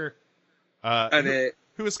 Hector!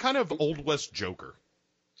 Who is kind of Old West Joker.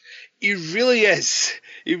 He really is.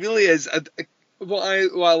 He really is. What I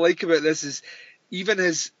like about this is even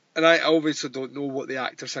his, and I obviously don't know what the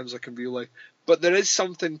actor sounds like in real life, but there is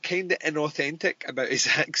something kind of inauthentic about his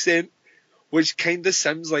accent, which kind of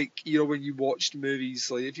sounds like, when you watched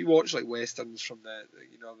movies, like if you watch like westerns from the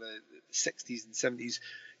 60s and 70s,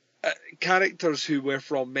 characters who were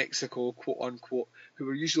from Mexico, quote unquote, who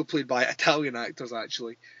were usually played by Italian actors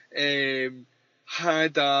actually,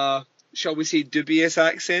 had a, shall we say, dubious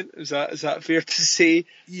accent. Is that fair to say?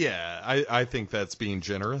 Yeah, I think that's being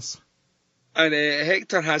generous. And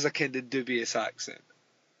Hector has a kind of dubious accent.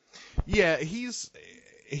 Yeah, he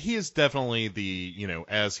is definitely the,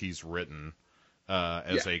 as he's written,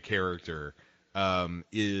 as a character,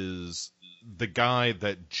 is the guy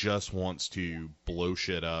that just wants to blow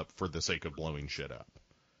shit up for the sake of blowing shit up.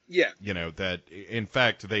 Yeah. That, in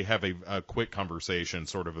fact, they have a quick conversation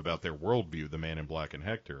sort of about their worldview, the Man in Black and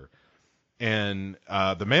Hector. And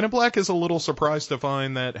the Man in Black is a little surprised to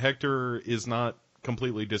find that Hector is not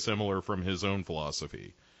completely dissimilar from his own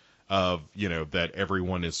philosophy of, that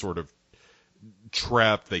everyone is sort of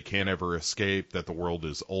trapped, they can't ever escape, that the world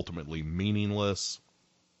is ultimately meaningless.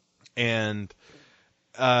 And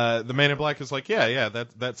the Man in Black is like, yeah,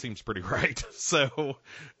 that seems pretty right. So,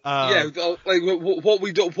 like what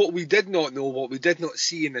we did not know, what we did not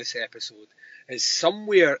see in this episode, is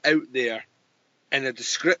somewhere out there in a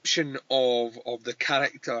description of the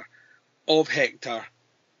character of Hector,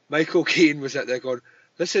 Michael Caine was out there going,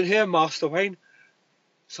 "Listen here, Master Wayne.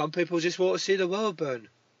 Some people just want to see the world burn."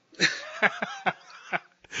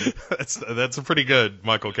 That's a pretty good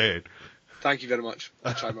Michael Caine. Thank you very much.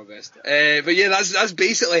 I'll try my best. But yeah, that's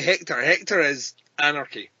basically Hector. Hector is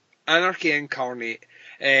anarchy incarnate,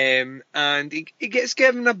 and he gets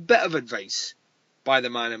given a bit of advice by the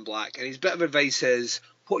Man in Black, and his bit of advice is,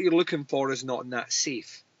 what you're looking for is not in that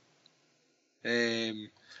safe. That's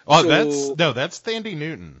Thandie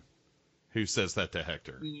Newton who says that to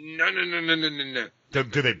Hector. No.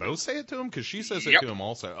 Do they both say it to him? Because she says it to him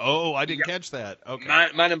also. Oh, I didn't catch that. Okay.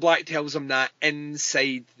 Man in Black tells him that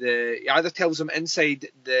he either tells him inside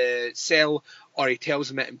the cell, or he tells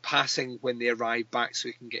him it in passing when they arrive back so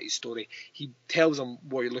he can get his story. He tells him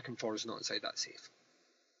what you're looking for is not inside that safe.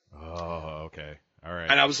 Oh, okay. All right.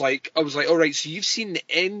 And I was like, all right, so you've seen the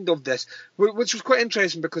end of this, which was quite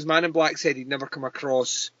interesting because Man in Black said he'd never come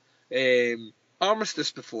across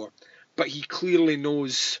Armistice before, but he clearly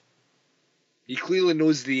knows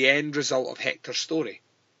the end result of Hector's story.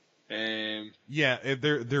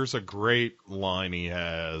 There's a great line he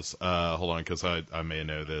has. Hold on, because I may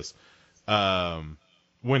know this.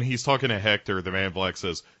 When he's talking to Hector, the Man in Black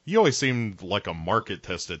says, "You always seemed like a market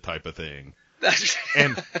tested type of thing."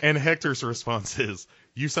 and Hector's response is,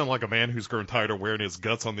 "You sound like a man who's grown tired of wearing his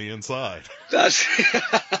guts on the inside."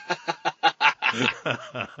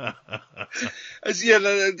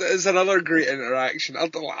 It's another great interaction. I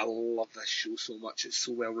love this show so much. It's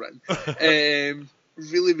so well written.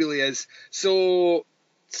 Really, really is. So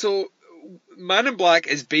Man in Black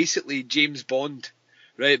is basically James Bond,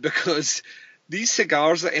 right? Because these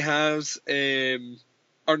cigars that he has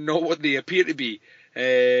are not what they appear to be.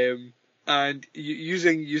 And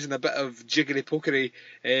using a bit of jiggery pokery,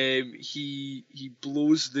 he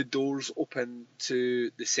blows the doors open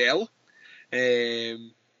to the cell,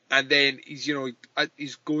 and then he's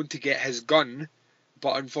going to get his gun,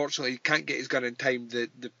 but unfortunately he can't get his gun in time.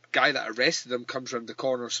 The guy that arrested him comes around the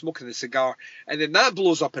corner smoking the cigar, and then that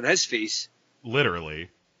blows up in his face. Literally.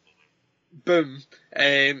 Boom.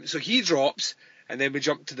 So he drops, and then we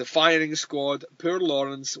jump to the firing squad. Poor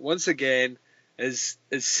Lawrence once again is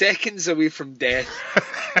seconds away from death.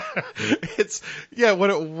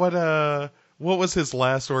 What was his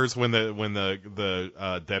last words when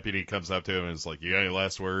the deputy comes up to him and is like, "You got any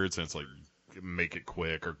last words?" And it's like, "Make it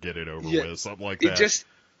quick or get it over with," something like that.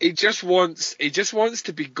 he just wants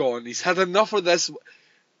to be gone. He's had enough of this.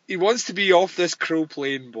 He wants to be off this cruel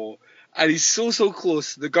plane, Bo. And he's so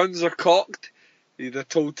close. The guns are cocked. They're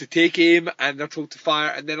told to take aim and they're told to fire.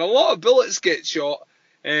 And then a lot of bullets get shot.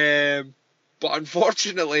 But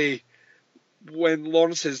unfortunately, when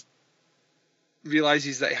Lawrence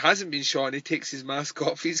realises that he hasn't been shot and he takes his mask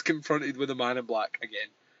off, he's confronted with a man in black again.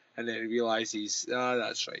 And then he realises,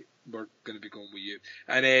 that's right, we're going to be going with you.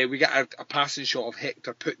 And we get a passing shot of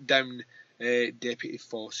Hector put down Deputy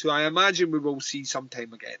Foss, who I imagine we will see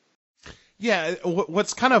sometime again. Yeah,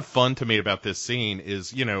 what's kind of fun to me about this scene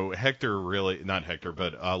is, Lawrence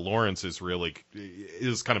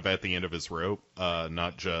is kind of at the end of his rope,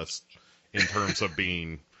 not just in terms of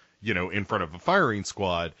being, in front of a firing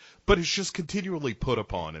squad, but it's just continually put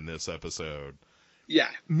upon in this episode. Yeah.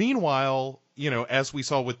 Meanwhile, as we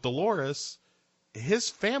saw with Dolores, his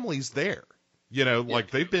family's there. Like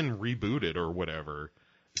they've been rebooted or whatever.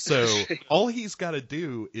 So all he's got to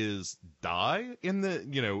do is die in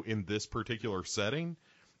this particular setting,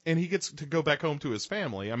 and he gets to go back home to his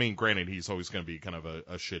family. I mean, granted, he's always going to be kind of a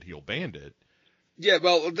shitheel bandit. Yeah,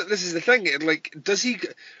 well, this is the thing. Like, does he,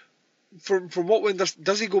 from what we understand,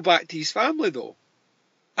 does he go back to his family though?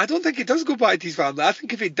 I don't think he does go back to his family. I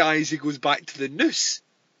think if he dies, he goes back to the noose.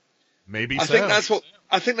 Maybe I think that's what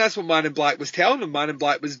Man in Black was telling him. Man in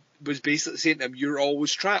Black was basically saying to him, "You're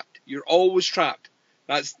always trapped. You're always trapped."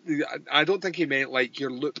 I don't think he meant like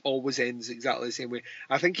your loop always ends exactly the same way.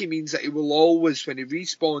 I think he means that he will always, when he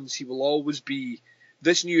respawns, he will always be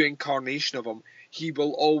this new incarnation of him. He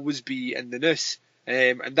will always be in the noose,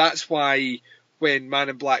 and that's why when Man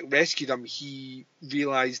in Black rescued him, he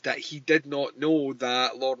realised that he did not know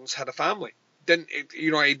that Lawrence had a family.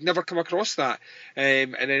 He'd never come across that.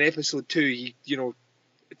 And in episode 2,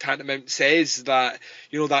 Tantamount says that,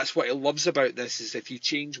 that's what he loves about this, is if you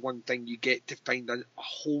change one thing, you get to find a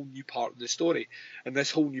whole new part of the story. And this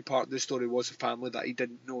whole new part of the story was a family that he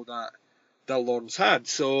didn't know that Lawrence had.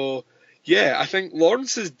 So, yeah, I think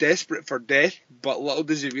Lawrence is desperate for death, but little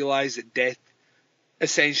does he realise that death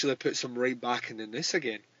essentially puts him right back in the noose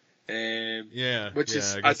again. Which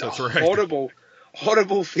is I guess that's right.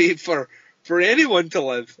 horrible fate for anyone to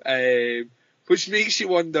live. Which makes you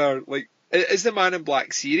wonder, like, is the Man in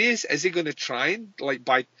Black serious? Is he going to try and,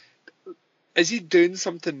 is he doing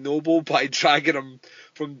something noble by dragging him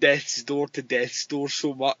from death's door to death's door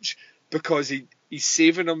so much because he's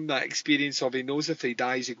saving him that experience of he knows if he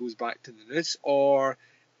dies he goes back to the noose? Or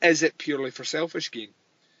is it purely for selfish gain?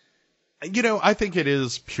 I think it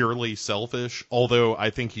is purely selfish, although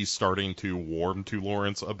I think he's starting to warm to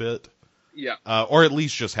Lawrence a bit. Yeah. Or at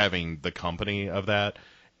least just having the company of that.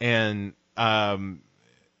 And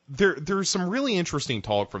there's some really interesting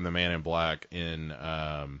talk from the Man in Black in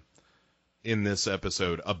this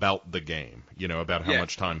episode about the game, about how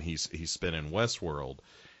much time he's spent in Westworld.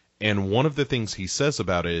 And one of the things he says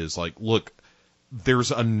about it is like, look,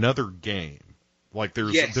 there's another game. Like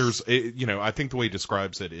there's I think the way he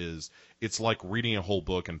describes it is it's like reading a whole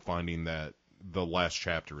book and finding that the last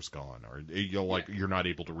chapter is gone, or you're not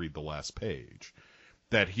able to read the last page.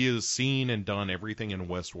 That he has seen and done everything in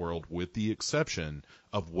Westworld with the exception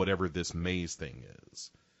of whatever this maze thing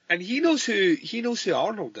is. And he knows who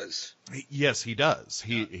Arnold is. Yes, he does.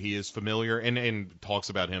 He is familiar and talks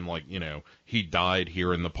about him like, he died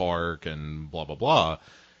here in the park and blah blah blah.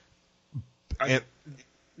 And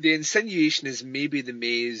the insinuation is maybe the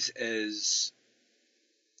maze is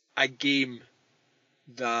a game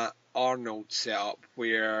that Arnold set up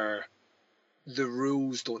where the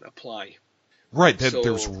rules don't apply. Right, that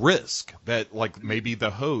there's risk that, like, maybe the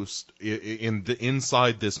host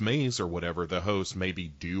inside this maze or whatever, the host maybe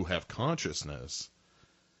do have consciousness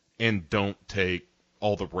and don't take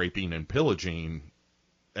all the raping and pillaging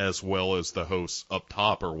as well as the hosts up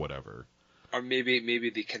top or whatever. Or maybe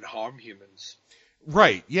they can harm humans.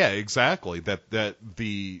 Right, yeah, exactly. That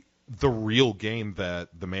the real game that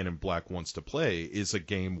the Man in Black wants to play is a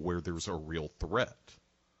game where there's a real threat.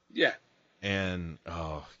 Yeah. And,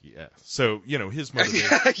 so, his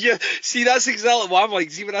motivation... yeah, see, that's exactly what I'm like.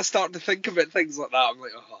 See, when I start to think about things like that, I'm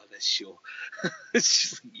like, oh, this show. It's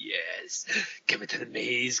just like, yes, get me to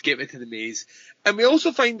the maze. And we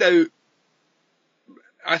also find out,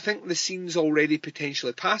 I think the scene's already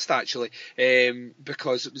potentially passed, actually,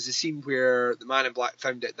 because it was the scene where the Man in Black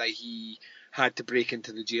found out that he had to break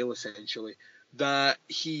into the jail, essentially, that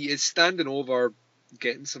he is standing over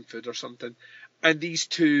getting some food or something, and these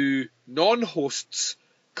two non-hosts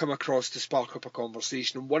come across to spark up a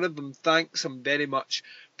conversation, and one of them thanks him very much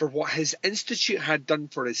for what his institute had done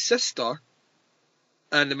for his sister,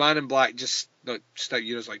 and the Man in Black just, like,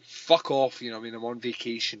 is like, fuck off, I'm on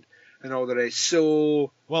vacation. and all the rest.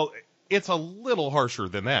 So, well, it's a little harsher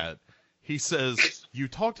than that. He says, "You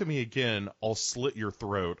talk to me again, I'll slit your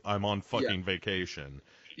throat. I'm on fucking vacation."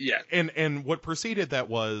 yeah. And what preceded that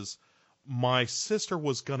was, "My sister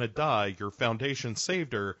was gonna die. Your foundation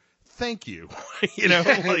saved her. Thank you." You know,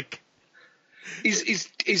 like He's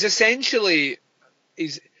essentially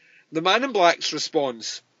the Man in Black's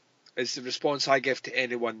response is the response I give to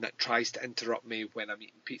anyone that tries to interrupt me when I'm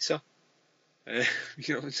eating pizza.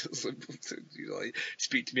 You know, like,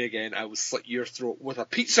 speak to me again, I will slit your throat with a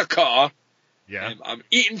pizza cutter. yeah. I'm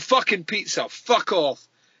eating fucking pizza. Fuck off.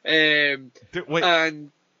 Wait,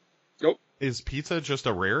 And nope. is pizza just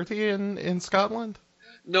a rarity in Scotland?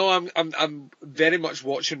 No, I'm very much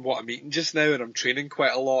watching what I'm eating just now, and I'm training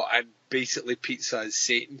quite a lot. And basically, pizza is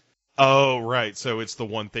Satan. Oh, right. So it's the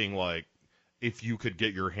one thing, like, if you could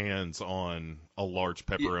get your hands on a large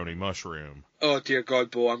pepperoni mushroom. Oh dear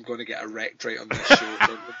God, Bo, I'm going to get wrecked right on this show.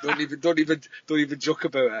 don't even joke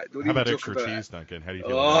about it. How about extra cheese, Duncan? How do you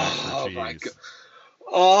feel Oh, about extra cheese? my God.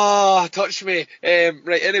 Oh, touch me.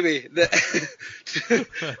 Right. Anyway, the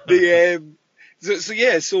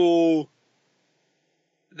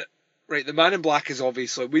Man in Black is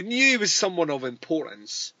obviously, we knew he was someone of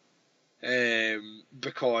importance,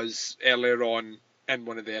 because earlier on in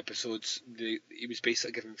one of the episodes, he was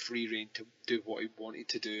basically given free rein to do what he wanted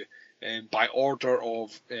to do, by order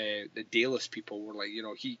of the Dallas people. Were like, you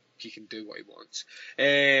know, he can do what he wants.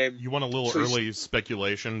 You want a little early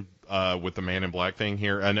speculation with the Man in Black thing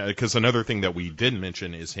here? And because another thing that we didn't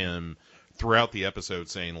mention is him throughout the episode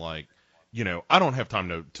saying, like, you know, I don't have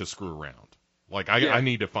time to screw around. Like, I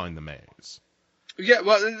need to find the maze. Yeah,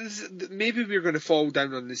 well, maybe we're going to fall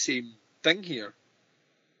down on the same thing here.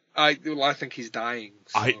 I think he's dying.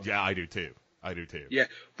 So. I do too. Yeah,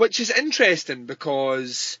 which is interesting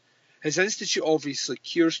because his institute obviously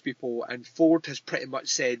cures people, and Ford has pretty much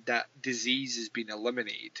said that disease has been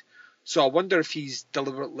eliminated. So I wonder if he's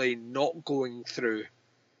deliberately not going through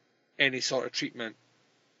any sort of treatment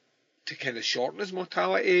to kind of shorten his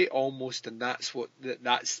mortality, almost, and that's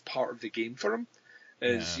part of the game for him.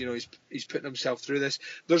 Is you know, he's putting himself through this.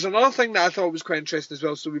 There's another thing that I thought was quite interesting as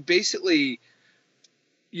well. So we basically,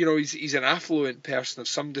 you know, he's an affluent person of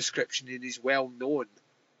some description, and he's well known.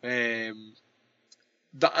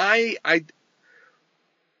 That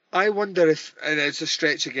I wonder if, and it's a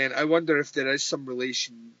stretch again, I wonder if there is some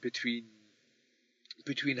relation between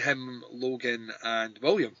him, Logan, and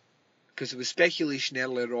William, because there was speculation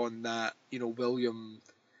earlier on that, you know, William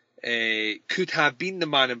could have been the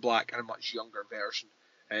Man in Black in a much younger version,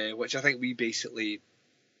 which I think we basically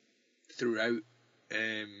threw out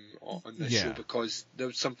on this show because there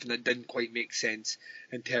was something that didn't quite make sense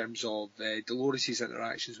in terms of Dolores'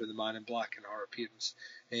 interactions with the Man in Black and her appearance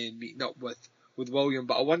meeting up with William.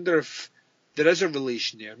 But I wonder if there is a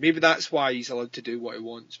relation there. Maybe that's why he's allowed to do what he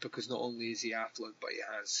wants, because not only is he affluent, but he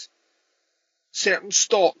has certain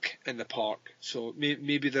stock in the park. So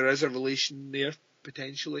maybe there is a relation there,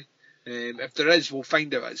 potentially. If there is, we'll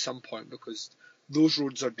find out at some point, because those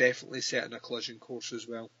roads are definitely set in a collision course as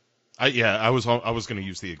well. I was going to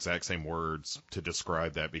use the exact same words to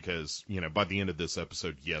describe that, because, you know, by the end of this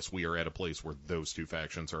episode, yes, we are at a place where those two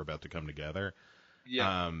factions are about to come together.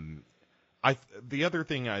 Yeah. The other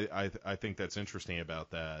thing I think that's interesting about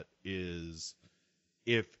that is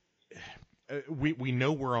if we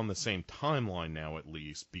know we're on the same timeline now, at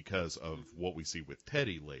least because of what we see with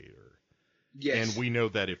Teddy later. Yes. And we know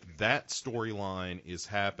that if that storyline is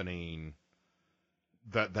happening,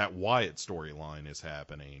 that Wyatt storyline is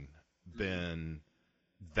happening, then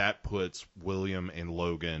that puts William and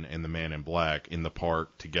Logan and the Man in Black in the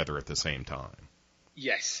park together at the same time.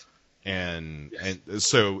 Yes. And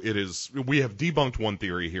so it is. We have debunked one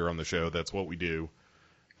theory here on the show. That's what we do,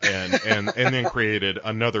 and then created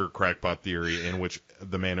another crackpot theory in which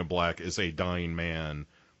the Man in Black is a dying man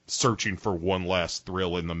searching for one last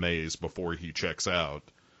thrill in the maze before he checks out.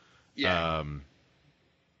 Yeah.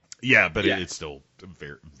 It's still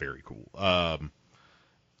very, very cool.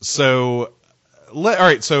 So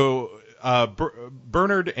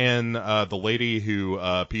Bernard and the lady who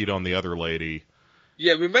peed on the other lady.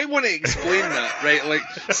 Yeah, we might want to explain that, right? Like,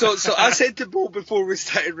 so I said to Bo before we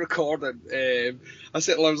started recording, I was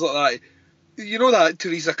like that, you know that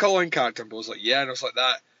Teresa Cullen character? And Bo was like, yeah, and I was like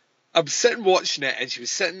that. I'm sitting watching it, and she was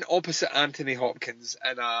sitting opposite Anthony Hopkins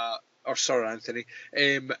or Sir Anthony,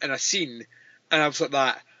 in a scene, and I was like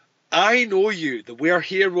that. I know you. The way her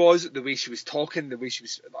hair was, the way she was talking, the way she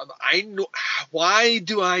was. I know. Why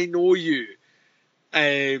do I know you?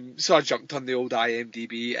 So I jumped on the old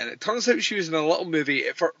IMDb, and it turns out she was in a little movie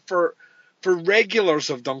for regulars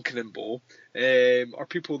of Duncan and Bo. or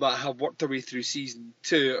people that have worked their way through season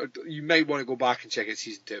 2, you might want to go back and check out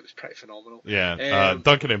season 2. It was pretty phenomenal. Yeah,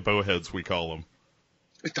 Duncan and Bowheads, we call them.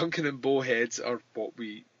 Duncan and Bowheads are what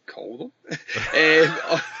we call them.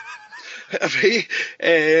 Right,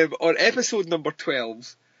 on episode number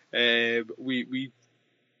 12, we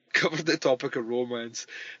covered the topic of romance,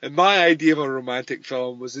 and my idea of a romantic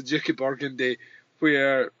film was The Duke of Burgundy,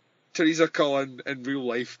 where Teresa Cullen in real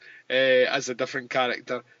life, as a different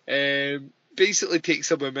character, basically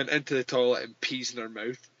takes a woman into the toilet and pees in her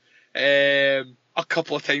mouth a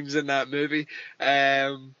couple of times in that movie,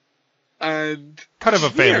 and kind of a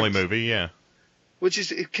family movie, yeah. Which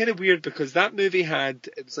is kind of weird because that movie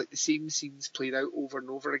it was like the same scenes played out over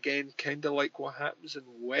and over again, kind of like what happens in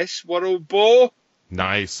Westworld, Bo.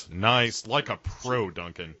 Nice, like a pro,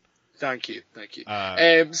 Duncan. Thank you.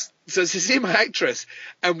 So it's the same actress,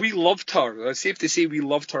 and we loved her. It's safe to say we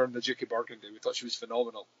loved her in The Duke of Burgundy. We thought she was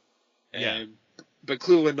phenomenal. Yeah. But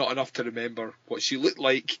clearly not enough to remember what she looked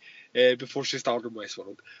like before she starred in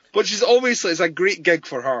Westworld. But she's obviously, it's a great gig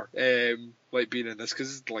for her, like being in this,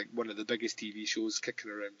 because it's like one of the biggest TV shows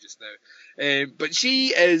kicking around just now. But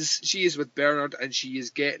she is with Bernard, and she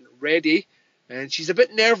is getting ready, and she's a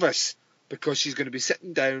bit nervous because she's going to be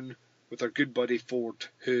sitting down with her good buddy Ford,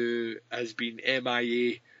 who has been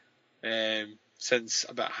MIA since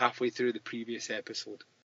about halfway through the previous episode.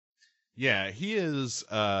 Yeah, he is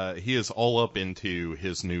all up into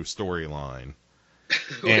his new storyline.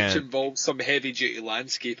 Which involves some heavy duty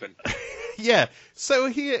landscaping. Yeah, so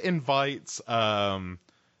he invites the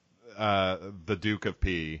Duke of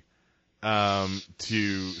P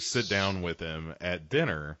to sit down with him at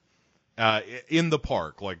dinner in the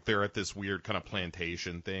park. Like, they're at this weird kind of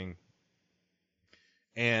plantation thing.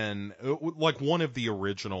 And like one of the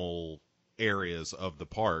original areas of the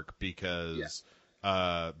park, because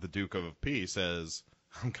the Duke of P says,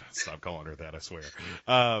 I'm gonna stop calling her that, I swear.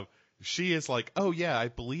 She is like, oh yeah, I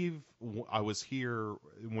believe I was here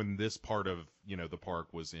when this part of, the park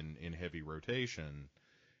was in heavy rotation,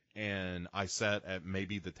 and I sat at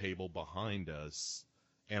maybe the table behind us,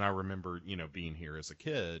 and I remember, being here as a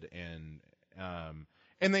kid, and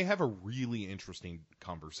they have a really interesting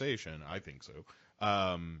conversation. I think so.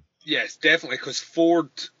 Yes, definitely, because Ford,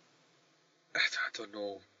 I don't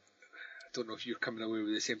know if you're coming away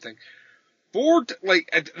with the same thing. Ford,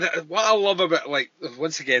 like, what I love about, like,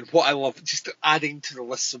 once again, what I love, just adding to the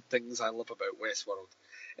list of things I love about Westworld,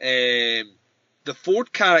 the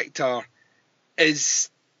Ford character is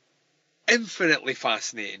infinitely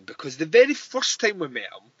fascinating, because the very first time we met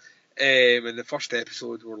him, in the first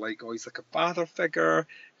episode, we're like, oh, he's like a father figure,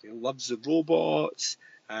 he loves the robots,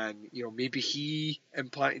 and, maybe he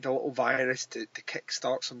implanted a little virus to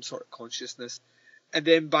kickstart some sort of consciousness. And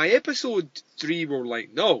then by episode 3, we're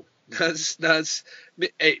like, no, that's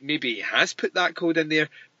maybe he has put that code in there,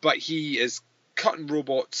 but he is cutting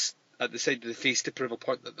robots at the side of the face to prove a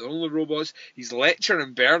point that they're only robots. He's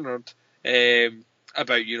lecturing Bernard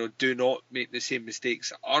about, do not make the same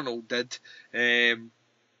mistakes that Arnold did.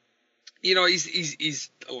 He's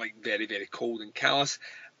like very, very cold and callous.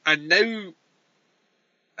 And now,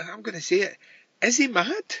 I'm going to say it, is he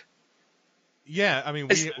mad? Yeah, I mean,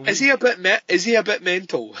 is he a bit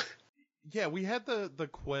mental? Yeah, we had the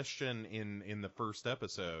question in the first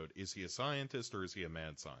episode: is he a scientist or is he a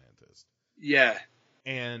mad scientist? Yeah,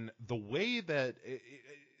 and the way that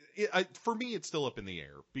for me, it's still up in the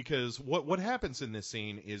air, because what happens in this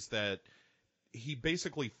scene is that he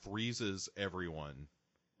basically freezes everyone,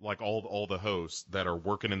 like all the hosts that are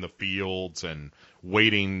working in the fields and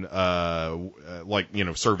waiting,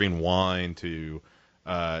 serving wine to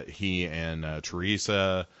he and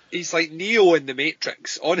Teresa. He's like Neo in the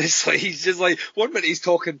Matrix, honestly. He's just like, 1 minute he's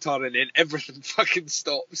talking to her and then everything fucking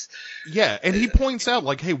stops. Yeah, and he points out,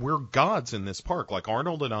 like, hey, we're gods in this park. Like,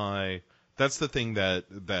 Arnold and I, that's the thing that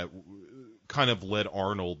kind of led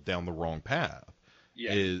Arnold down the wrong path.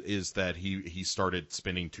 Yeah. Is that he started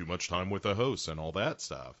spending too much time with the hosts and all that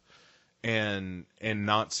stuff, and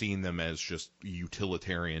not seeing them as just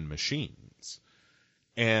utilitarian machines.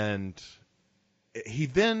 And he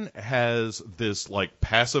then has this, like,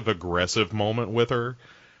 passive-aggressive moment with her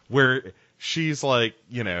where she's like,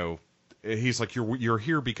 he's like, you're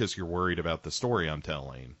here because you're worried about the story I'm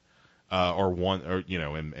telling,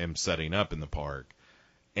 am setting up in the park.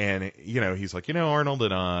 And, he's like, Arnold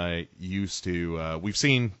and I used to, we've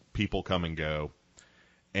seen people come and go,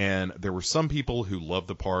 and there were some people who loved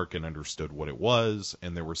the park and understood what it was,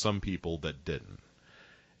 and there were some people that didn't.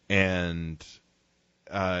 And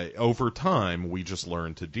over time, we just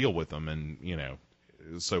learned to deal with them and,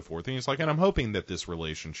 so forth. And he's like, and I'm hoping that this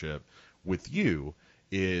relationship with you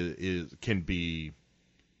can be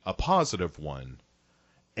a positive one,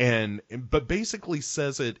 but basically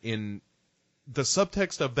says it in the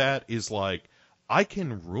subtext of that is like, I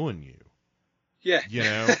can ruin you. Yeah. You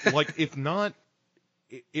know, like if not,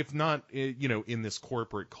 you know, in this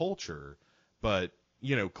corporate culture, but,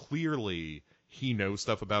 you know, clearly he knows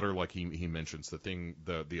stuff about her. Like he mentions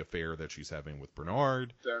the affair that she's having with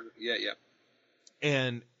Bernard. Yeah.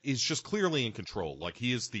 And is just clearly in control. Like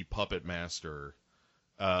he is the puppet master.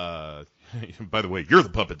 By the way, you're the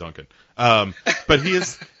puppet, Duncan. But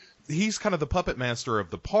he's kind of the puppet master of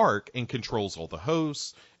the park and controls all the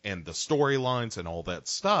hosts and the storylines and all that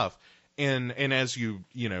stuff. And as you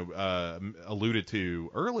alluded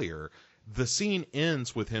to earlier, the scene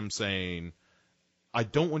ends with him saying, I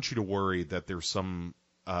don't want you to worry that there's some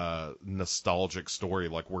nostalgic story,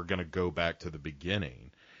 like we're going to go back to the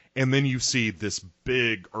beginning. And then you see this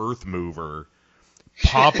big earth mover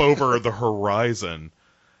pop over the horizon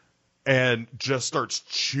and just starts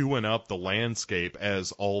chewing up the landscape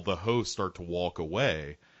as all the hosts start to walk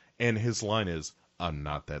away. And his line is, I'm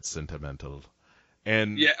not that sentimental.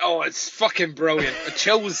 And yeah, oh, it's fucking brilliant.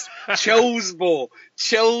 Chills watching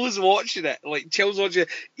it. Like, chills watching it.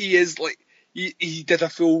 He is like, he did a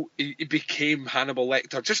full, he became Hannibal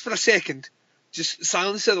Lecter. Just for a second, just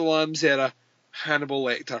Silence of the Lambs era, Hannibal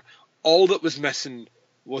Lecter. All that was missing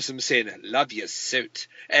was him saying, love your suit.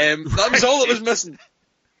 That was all that was missing.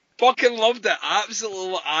 Fucking loved it.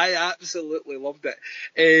 I absolutely loved it.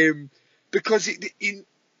 Because he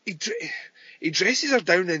dresses her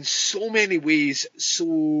down in so many ways,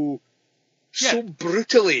 so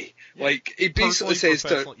brutally. Yeah. Like, he basically says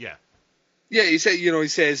to, he says,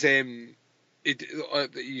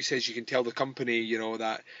 he says you can tell the company,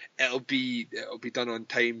 that it'll be done on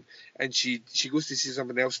time, and she goes to see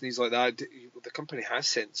someone else, and he's like, that the company has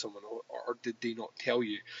sent someone, or did they not tell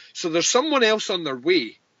you? So there's someone else on their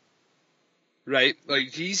way, right? Like,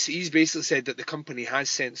 he's basically said that the company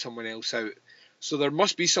has sent someone else out, so there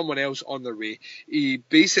must be someone else on their way. He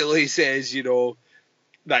basically says,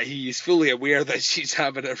 that he is fully aware that she's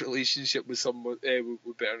having a relationship with someone,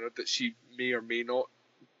 with Bernard, that she may or may not,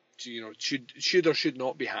 should or should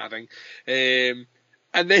not be having. And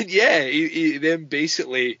then, he then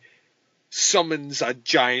basically summons a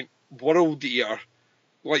giant world eater.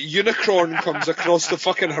 Like, Unicron comes across the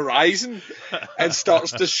fucking horizon and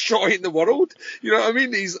starts destroying the world. You know what I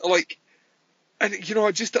mean? He's like, and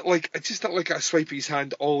I just like I swipe his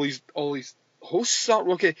hand, all these hosts start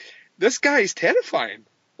looking. This guy is terrifying.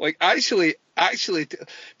 Like, actually,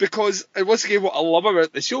 because, and once again, what I love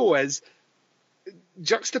about the show is,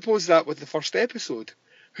 juxtapose that with the first episode.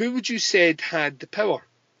 Who would you said had the power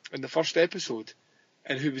in the first episode,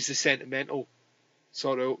 and who was the sentimental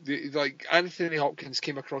sort of, like, Anthony Hopkins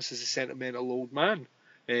came across as a sentimental old man,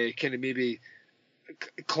 kind of maybe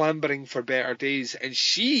clambering for better days, and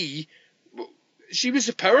she was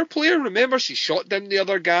a power player. Remember, she shot down the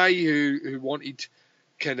other guy who wanted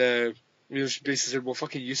kind of, she basically said, well,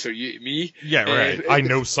 fucking you, sir, you, me. Yeah, right. I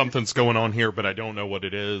know something's going on here, but I don't know what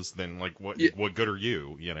it is. Then, like, what good are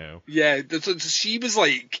you, Yeah, so she was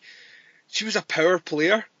like, she was a power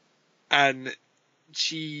player, and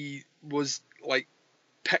she was, like,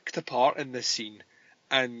 picked apart in this scene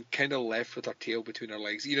and kind of left with her tail between her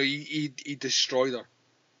legs. He destroyed her.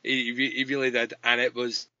 He really did, and it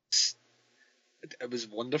was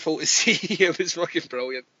wonderful to see. It was fucking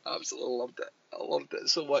brilliant. I absolutely loved it. I loved it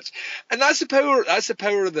so much. And that's the power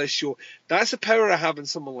of this show. That's the power of having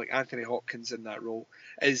someone like Anthony Hopkins in that role,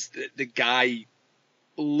 is the guy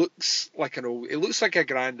looks like he looks like a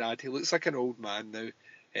granddad. He looks like an old man now.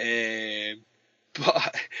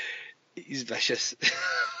 But he's vicious.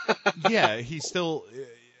 Yeah, he's still,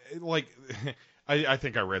 like, I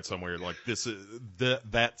think I read somewhere, like,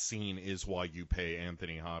 that scene is why you pay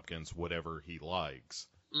Anthony Hopkins whatever he likes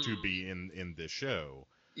to be in this show.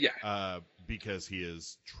 Yeah. Because he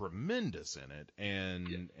is tremendous in it,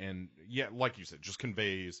 and like you said, just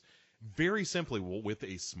conveys very simply, with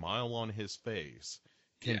a smile on his face,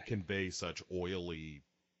 can convey such oily,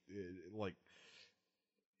 like,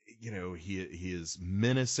 he is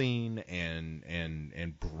menacing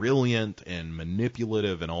and brilliant and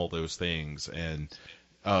manipulative and all those things, and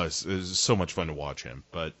it's so much fun to watch him.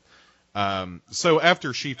 But so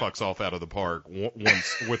after she fucks off out of the park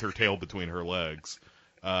once with her tail between her legs,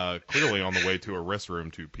 clearly on the way to a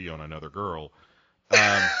restroom to pee on another girl.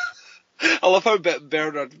 I love how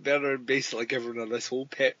Bernard basically giving her this whole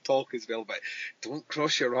pep talk as well, but don't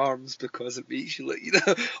cross your arms because it makes you look,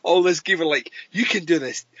 all this, give her like, you can do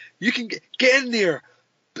this, you can get in there,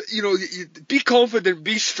 be confident,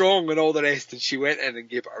 be strong, and all the rest. And she went in and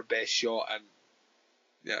gave it her best shot, and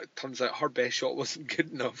it turns out her best shot wasn't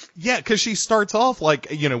good enough. Yeah, because she starts off like,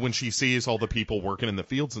 when she sees all the people working in the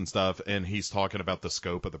fields and stuff, and he's talking about the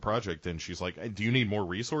scope of the project, and she's like, do you need more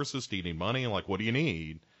resources? Do you need money? Like, what do you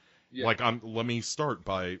need? Yeah. Like, let me start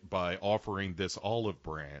by offering this olive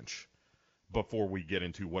branch before we get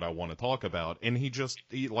into what I want to talk about. And he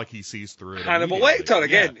sees through it. Hannibal immediately. Lecter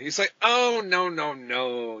again. Yeah. He's like, oh,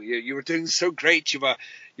 no. You were doing so great.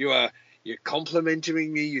 You're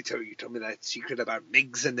complimenting me. You told me that secret about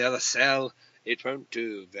Miggs in the other cell. It won't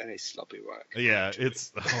do. Very sloppy work. Yeah,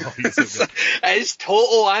 he's so good. It's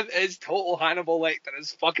total Hannibal Lecter.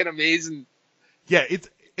 It's fucking amazing. Yeah,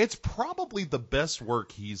 it's probably the best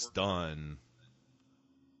work he's done.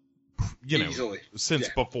 Easily. Since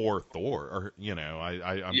before Thor, or I'm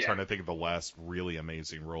Yeah. trying to think of the last really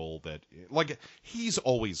amazing role that, like, he's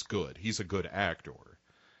always good. He's a good actor,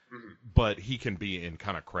 but he can be in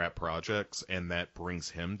kind of crap projects, and that brings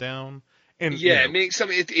him down. And yeah, it makes him.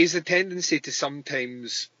 It is a tendency to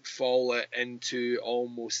sometimes fall into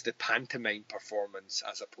almost the pantomime performance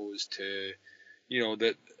as opposed to,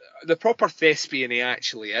 the proper thespian he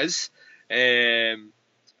actually is. And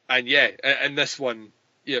yeah, in this one.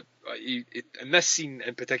 Yeah, in this scene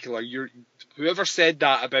in particular, whoever said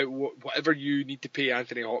that about whatever you need to pay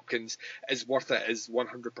Anthony Hopkins is worth it is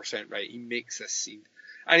 100% right. He makes this scene,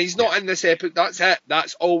 and he's not in this episode. That's it.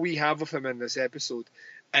 That's all we have of him in this episode,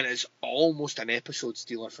 and it's almost an episode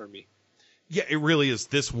stealer for me. Yeah, it really is.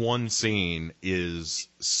 This one scene is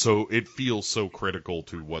it feels so critical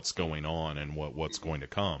to what's going on and what's going to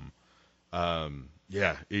come.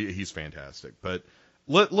 Yeah, he's fantastic, but.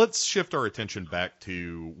 Let's shift our attention back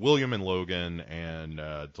to William and Logan and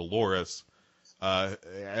Dolores,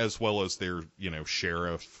 as well as their,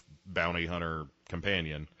 sheriff, bounty hunter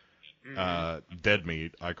companion, Dead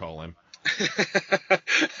Meat, I call him.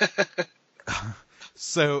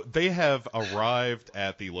 So they have arrived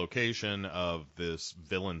at the location of this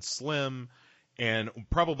villain Slim, and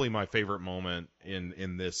probably my favorite moment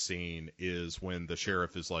in this scene is when the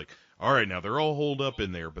sheriff is like, all right, now they're all holed up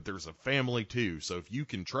in there, but there's a family too, so if you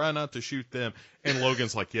can try not to shoot them. And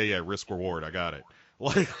Logan's like, yeah, risk reward, I got it.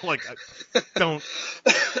 Like,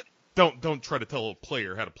 don't try to tell a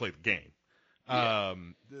player how to play the game. Yeah.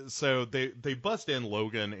 So they bust in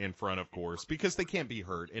Logan in front, of course, because they can't be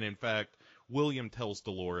hurt. And in fact, William tells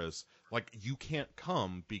Dolores, like, you can't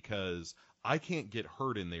come because I can't get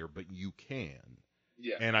hurt in there, but you can.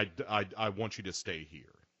 Yeah. And I want you to stay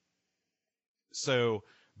here. So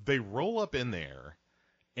they roll up in there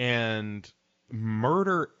and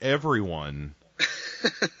murder everyone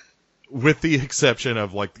with the exception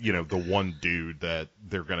of, like, the one dude that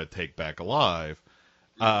they're going to take back alive.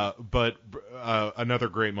 But another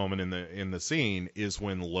great moment in the scene is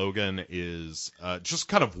when Logan is just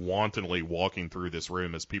kind of wantonly walking through this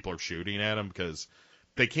room as people are shooting at him because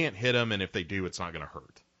they can't hit him, and if they do, it's not going to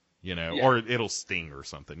hurt, or it'll sting or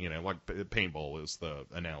something, like paintball is the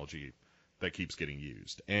analogy that keeps getting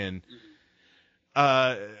used. And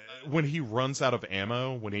when he runs out of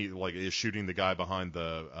ammo, when he is shooting the guy behind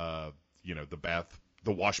the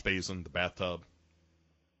the wash basin, the bathtub,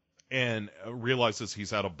 and realizes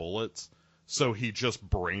he's out of bullets, so he just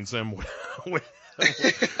brains him with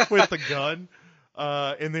the gun.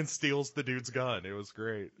 And then steals the dude's gun. It was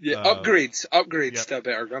great. Yeah, upgrades to a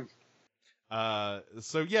better gun.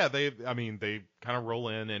 So yeah, they kind of roll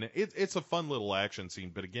in, and it's a fun little action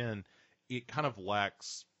scene, but again, it kind of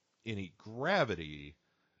lacks any gravity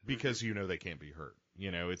because they can't be hurt.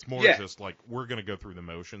 It's more just like, we're going to go through the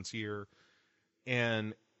motions here,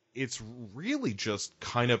 and it's really just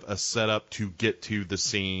kind of a setup to get to the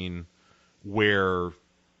scene where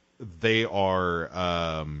they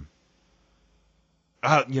are.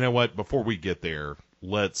 You know what? Before we get there,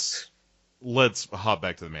 let's hop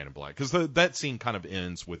back to the Man in Black, because that scene kind of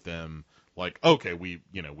ends with them like, okay, we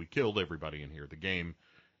killed everybody in here. The game,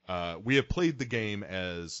 we have played the game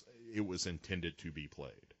as it was intended to be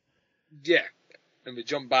played. Yeah, and we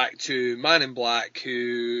jump back to Man in Black,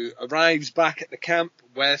 who arrives back at the camp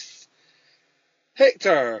with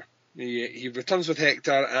Hector. He returns with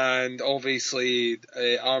Hector, and obviously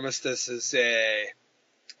Armistice is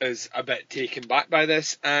a bit taken back by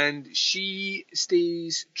this, and she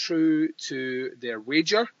stays true to their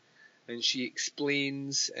wager, and she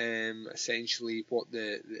explains essentially what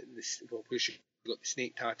where she got the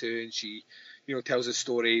snake tattoo, and she tells a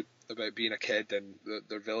story about being a kid and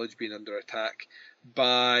their village being under attack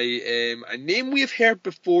by a name we have heard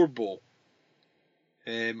before, Bo.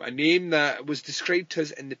 A name that was described to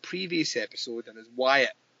us in the previous episode, and is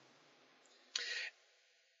Wyatt.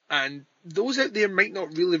 And those out there might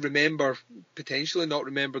not really potentially not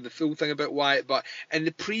remember the full thing about Wyatt, but in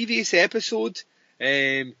the previous episode,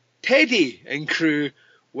 Teddy and crew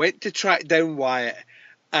went to track down Wyatt,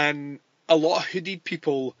 and a lot of hooded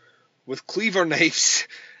people with cleaver knives,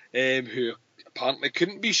 who apparently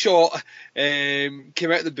couldn't be shot, came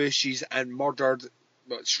out of the bushes and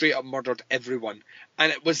straight up murdered everyone.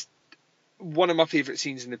 And it was one of my favourite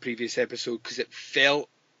scenes in the previous episode because it felt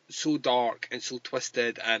so dark and so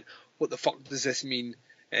twisted, and what the fuck does this mean?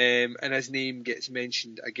 And his name gets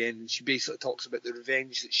mentioned again. She basically talks about the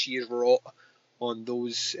revenge that she has wrought on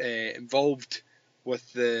those involved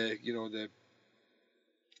with the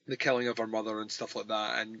killing of her mother and stuff like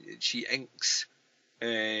that, and she inks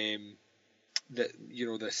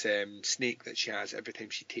this snake that she has every time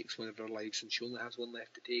she takes one of her lives, and she only has one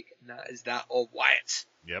left to take, and that is that of Wyatt's.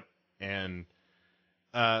 Yep. And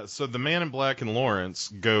so the Man in Black and Lawrence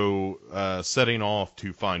go setting off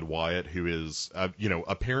to find Wyatt, who is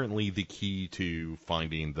apparently the key to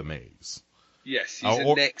finding the maze. Yes, he's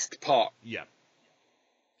the next part. Yeah.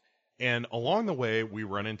 And along the way, we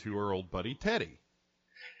run into our old buddy Teddy,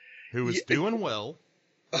 who is doing well.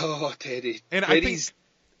 Oh, Teddy. And Teddy's...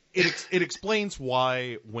 I think it explains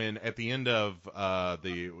why when at the end of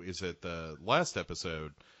the last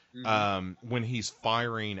episode, when he's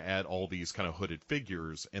firing at all these kind of hooded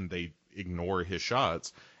figures and they ignore his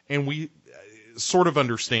shots, and we sort of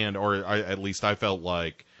understand, or at least I felt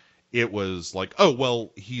like it was like, oh,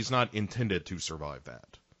 well, he's not intended to survive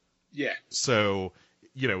that. Yeah. So,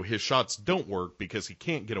 his shots don't work because he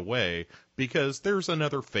can't get away, because there's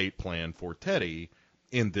another fate plan for Teddy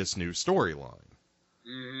in this new storyline.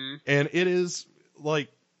 Mm-hmm. And it is like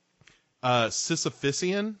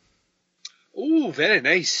Sisyphusian. Oh, very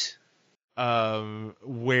nice.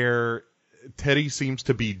 Where Teddy seems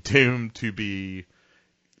to be doomed to be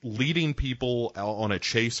leading people on a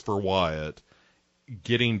chase for Wyatt,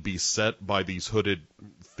 getting beset by these hooded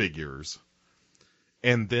figures,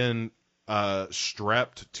 and then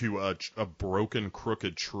strapped to a broken,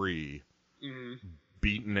 crooked tree,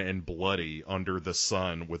 beaten and bloody under the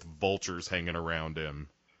sun with vultures hanging around him.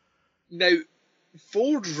 Now,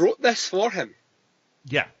 Ford wrote this for him.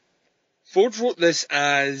 Yeah. Ford wrote this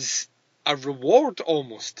as a reward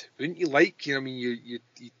almost. Wouldn't you like, wouldn't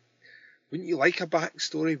you like a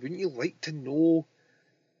backstory? Wouldn't you like to know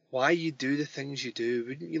why you do the things you do?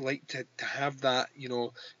 Wouldn't you like to have that,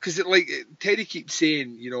 because Teddy keeps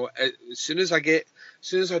saying, as soon as I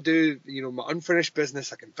do, my unfinished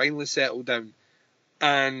business, I can finally settle down.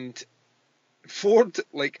 And Ford,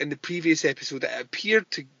 in the previous episode, it appeared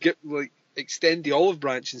to extend the olive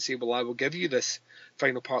branch and say, well, I will give you this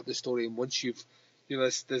final part of the story, and once you've,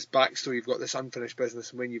 this backstory, you've got this unfinished business,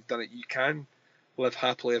 and when you've done it, you can live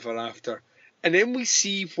happily ever after. And then we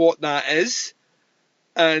see what that is,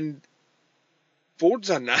 and Ford's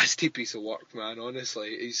a nasty piece of work, man,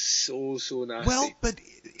 honestly. He's so nasty. Well, but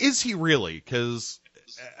is he really? Because...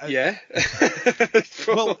 yeah.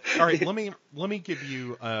 Well, all right. Let me give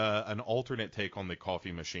you an alternate take on the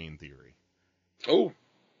coffee machine theory. Oh.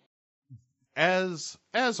 As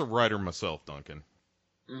a writer myself, Duncan,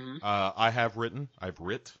 I've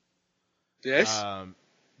writ. Yes.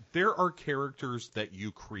 There are characters that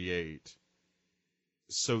you create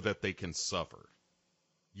so that they can suffer.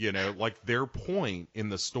 Their point in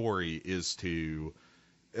the story is to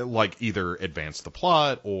either advance the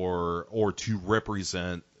plot or to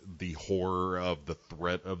represent the horror of the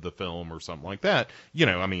threat of the film or something like that.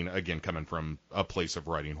 Again, coming from a place of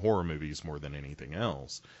writing horror movies more than anything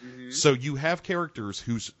else. Mm-hmm. So you have characters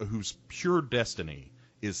whose pure destiny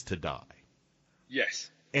is to die. Yes.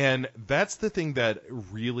 And that's the thing that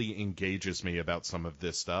really engages me about some of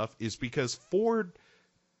this stuff, is because Ford,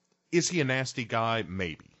 is he a nasty guy?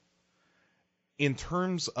 Maybe. In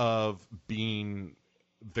terms of being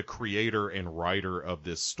the creator and writer of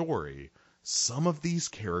this story, some of these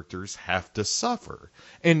characters have to suffer.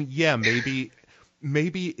 And yeah,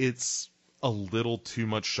 maybe it's a little too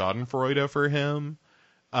much schadenfreude for him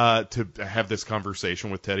to have this conversation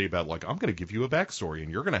with Teddy about, I'm going to give you a backstory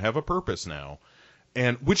and you're going to have a purpose now.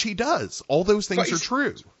 And which he does. All those things are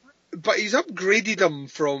true. But he's upgraded him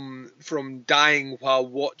from dying while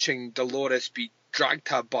watching Dolores be dragged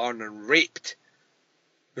to a barn and raped.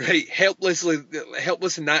 Right, helpless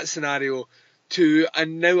in that scenario, to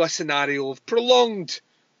now a scenario of prolonged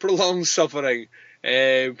suffering,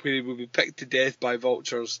 where he will be picked to death by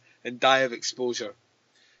vultures and die of exposure.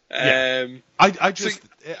 Yeah. I think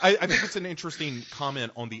it's an interesting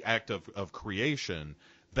comment on the act of creation,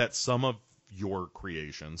 that some of your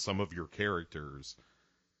creation, some of your characters,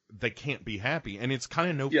 they can't be happy, and it's kind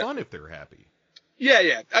of no fun if they're happy.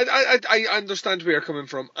 Yeah. I understand where you're coming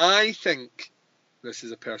from. I think. This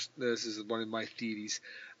is one of my theories.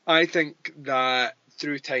 I think that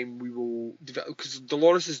through time we will develop, because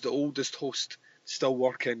Dolores is the oldest host still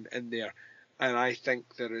working in there, and I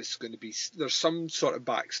think there's some sort of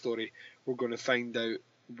backstory we're going to find out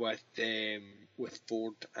with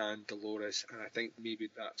Ford and Dolores, and I think maybe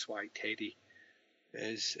that's why Teddy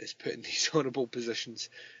is put in these horrible positions.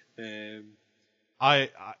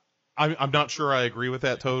 I'm not sure I agree with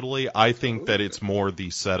that totally. I think that it's more the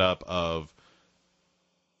setup of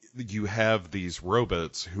you have these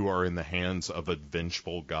robots who are in the hands of a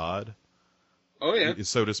vengeful god. Oh yeah,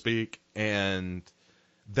 so to speak, and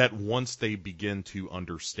that once they begin to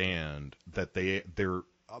understand that they're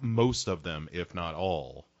most of them, if not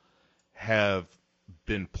all, have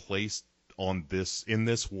been placed in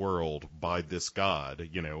this world by this god,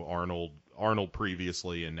 Arnold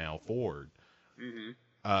previously and now Ford. Mm-hmm.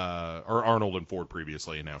 Or Arnold and Ford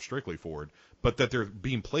previously and now strictly Ford, but that they're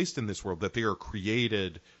being placed in this world, that they are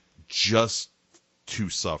created just to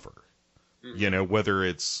suffer. Mm-hmm. Whether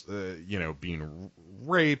it's, being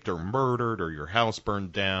raped or murdered or your house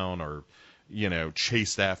burned down or,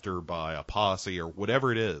 chased after by a posse or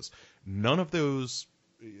whatever it is. None of those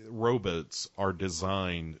robots are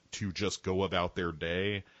designed to just go about their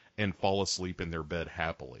day and fall asleep in their bed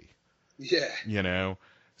happily. Yeah.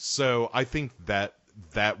 So I think that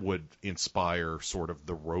would inspire sort of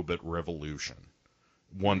the robot revolution.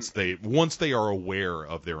 Once they are aware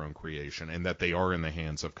of their own creation and that they are in the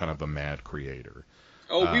hands of kind of a mad creator.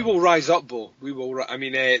 Oh, we will rise up, Bo. We will. I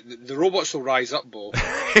mean, the robots will rise up, Bo.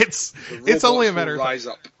 It's only a matter of rise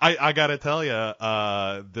up. I gotta tell you,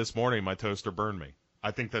 this morning my toaster burned me.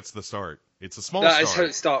 I think that's the start. It's a small start. That is how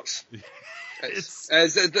it starts.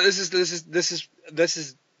 This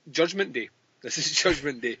is Judgment Day. This is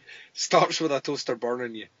Judgment Day. Starts with a toaster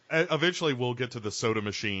burning you. Eventually, we'll get to the soda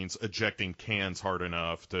machines ejecting cans hard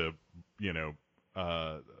enough to,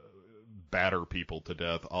 batter people to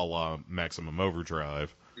death, a la Maximum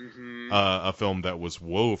Overdrive. Mm-hmm. A film that was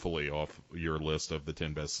woefully off your list of the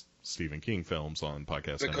 10 best Stephen King films on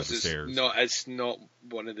Podcast Down the Stairs. It's not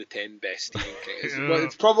one of the 10 best Stephen King.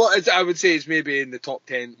 It's probably, I would say it's maybe in the top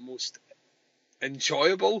 10 most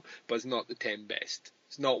enjoyable, but it's not the 10 best.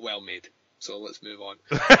 It's not well made. So let's move on.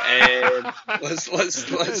 Let's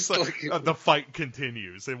the fight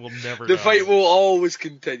continues. It will never. The fight will always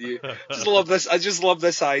continue. I just love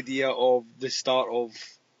this idea of the start of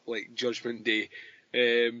like Judgment Day.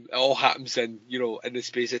 It all happens in the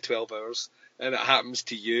space of 12 hours, and it happens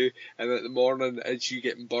to you. And at the morning, it's you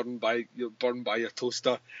getting burned by your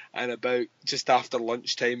toaster. And about just after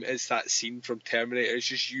lunchtime, it's that scene from Terminator. It's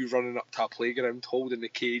just you running up to a playground, holding the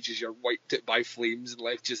cage as you're wiped out by flames and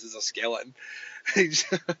left just as a skeleton.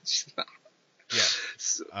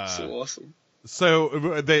 So awesome.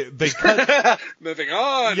 So they cut. Moving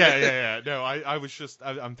on. Yeah. No,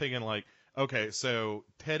 I'm thinking like, okay, so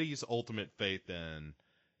Teddy's ultimate fate, then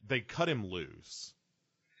they cut him loose,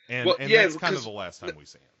 and that's kind of the last time we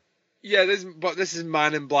see him. Yeah, this is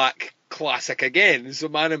Man in Black classic again. So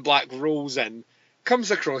Man in Black rolls in, comes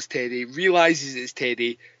across Teddy, realizes it's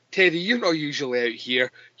Teddy. Teddy, you're not usually out here.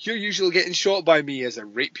 You're usually getting shot by me as I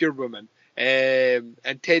rape your woman. And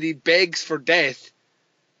Teddy begs for death,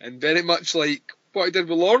 and very much like what I did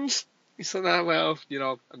with Lawrence. He's like, I'm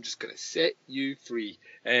just going to set you free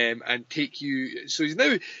and take you. So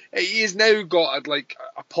he has now got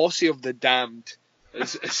a posse of the damned.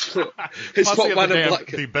 It's what Man in Black.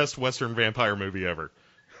 The best Western vampire movie ever.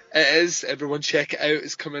 It is. Everyone check it out.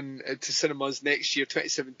 It's coming to cinemas next year,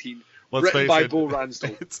 2017. Let's written face by it, Bo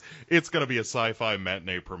Ransdell. It's going to be a sci-fi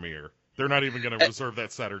matinee premiere. They're not even going to reserve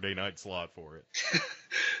that Saturday night slot for it.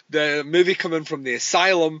 The movie coming from the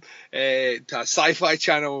Asylum to a sci-fi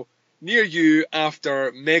channel near you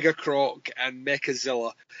after Mega Croc and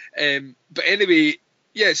Mechazilla. But anyway,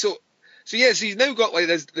 so he's now got like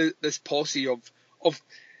this posse of.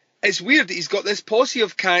 It's weird that he's got this posse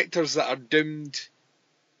of characters that are doomed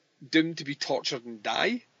to be tortured and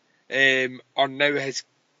die, are now his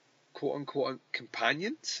quote unquote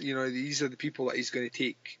companions. These are the people that he's going to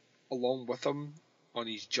take along with him on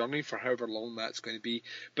his journey for however long that's going to be.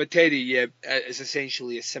 But Teddy, is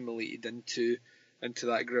essentially assimilated into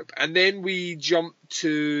that group. And then we jump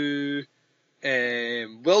to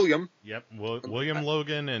William. Yep, William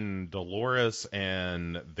Logan and Dolores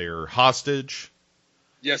and their hostage.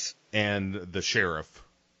 Yes. And the sheriff.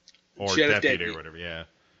 Or Sheriff deputy Deadmeat. or whatever, yeah.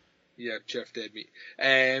 Yeah, Sheriff Deadmeat.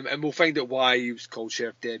 And we'll find out why he was called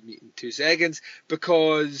Sheriff Deadmeat in 2 seconds.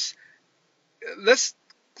 Because this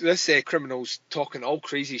criminal's talking all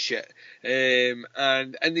crazy shit.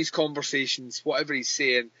 And in these conversations, whatever he's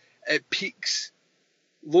saying, it piques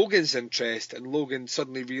Logan's interest, and Logan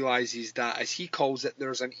suddenly realizes that, as he calls it,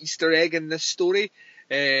 there's an Easter egg in this story,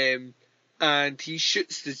 and and he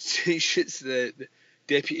shoots the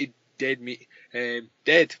deputy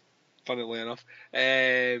dead, funnily enough,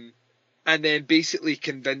 and then basically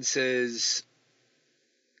convinces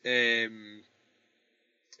it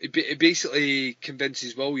basically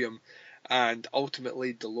convinces William and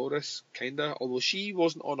ultimately Dolores, kinda, although she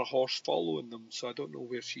wasn't on a horse following them, so I don't know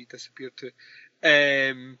where she disappeared to,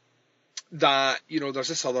 that, there's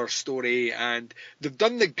this other story, and they've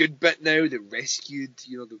done the good bit now, they rescued,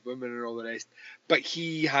 the women and all the rest, but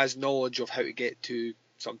he has knowledge of how to get to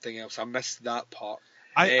something else. I missed that part.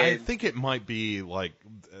 I think it might be like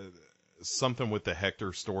something with the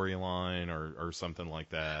Hector storyline or something like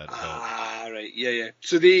that. Right, yeah.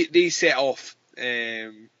 So they set off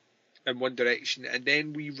in one direction, and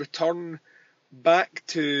then we return back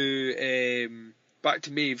to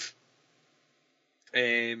Maeve,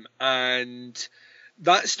 and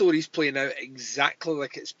that story's playing out exactly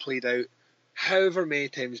like it's played out however many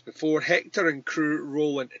times before. Hector and crew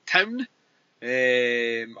roll into town.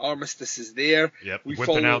 Armistice is there. Yep,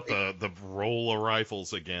 whipping out the roll of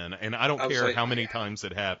rifles again, and I don't care how many times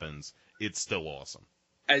it happens, it's still awesome.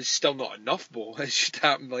 It's still not enough, Bo. It should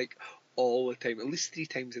happen like all the time, at least 3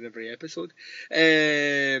 times in every episode.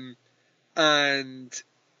 And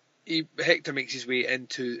Hector makes his way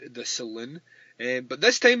into the saloon, but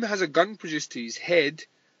this time has a gun produced to his head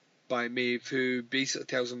by Maeve, who basically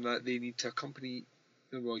tells him that he needs to accompany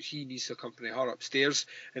her upstairs,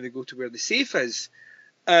 and they go to where the safe is.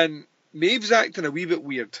 And Maeve's acting a wee bit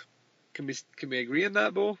weird. Can we agree on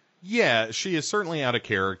that, Bo? Yeah, she is certainly out of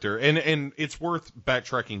character, and it's worth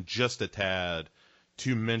backtracking just a tad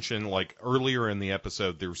to mention, like, earlier in the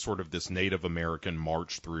episode, there's sort of this Native American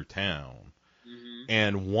march through town,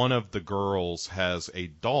 and one of the girls has a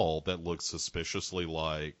doll that looks suspiciously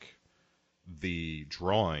like the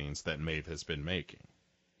drawings that Maeve has been making.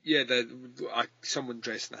 Yeah, someone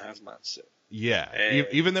dressed in a hazmat suit. Yeah,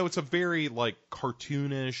 even though it's a very, like,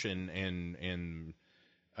 cartoonish and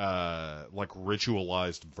like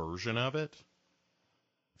ritualized version of it.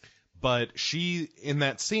 But she, in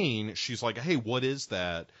that scene, she's like, hey, what is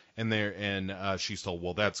that? And she's told,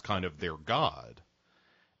 well, that's kind of their god.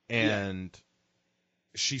 And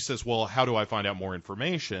she says, well, how do I find out more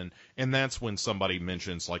information? And that's when somebody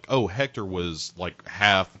mentions, like, oh, Hector was, like,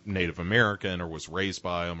 half Native American or was raised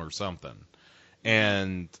by him or something.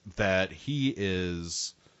 And that he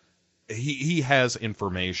has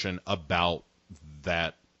information about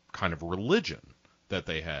that kind of religion that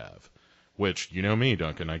they have. Which, you know me,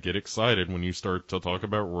 Duncan, I get excited when you start to talk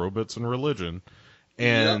about robots and religion.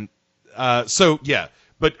 And so, yeah.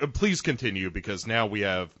 But please continue, because now we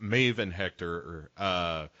have Maeve and Hector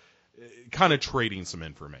kind of trading some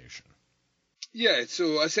information. Yeah,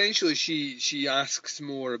 so essentially she asks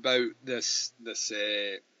more about this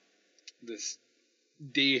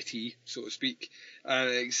deity, so to speak, and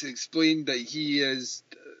it's explained that he is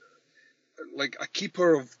like a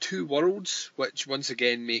keeper of 2 worlds, which once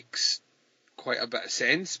again makes quite a bit of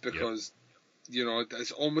sense, because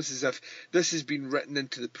it's almost as if this has been written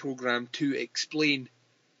into the program to explain.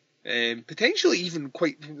 Potentially even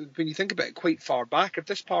quite, when you think about it, quite far back. If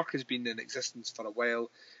this park has been in existence for a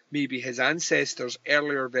while, maybe his ancestors,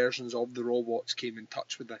 earlier versions of the robots, came in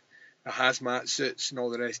touch with the hazmat suits and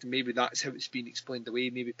all the rest, and maybe that's how it's been explained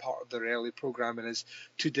away. Maybe part of their early programming is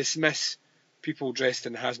to dismiss people dressed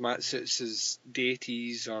in hazmat suits as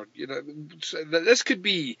deities, or this could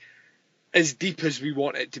be as deep as we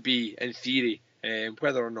want it to be in theory.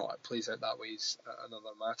 Whether or not it plays out that way is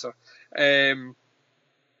another matter.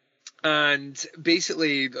 And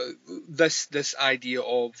basically, this idea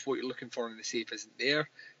of what you're looking for in the safe isn't there,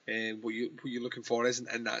 and what you're looking for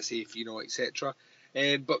isn't in that safe, etc.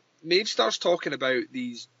 But Maeve starts talking about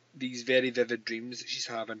these very vivid dreams that she's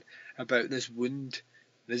having about this wound,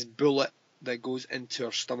 this bullet that goes into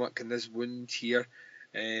her stomach, and this wound here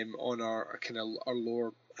on our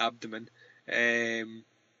lower abdomen, and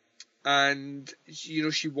she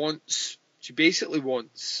basically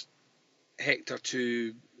wants Hector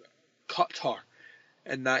to cut her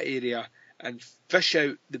in that area and fish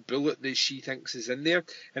out the bullet that she thinks is in there.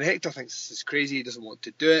 And Hector thinks this is crazy, he doesn't want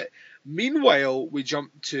to do it. Meanwhile, we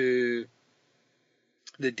jump to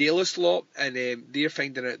the Dallas lot, and they're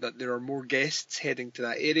finding out that there are more guests heading to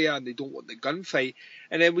that area, and they don't want the gunfight.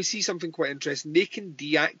 And then we see something quite interesting. They can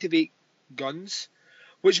deactivate guns,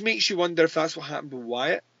 which makes you wonder if that's what happened with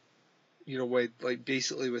Wyatt.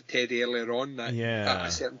 Basically with Teddy earlier on, that at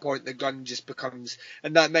a certain point the gun just becomes,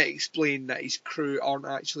 and that might explain that his crew aren't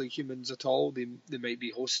actually humans at all. They might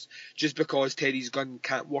be hosts, just because Teddy's gun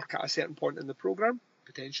can't work at a certain point in the program,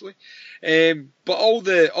 potentially. But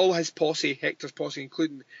all his posse, Hector's posse,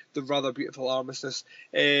 including the rather beautiful Armistice,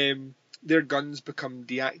 their guns become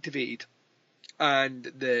deactivated, and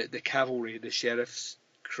the cavalry, the sheriff's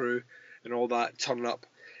crew, and all that turn up.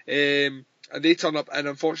 And they turn up, and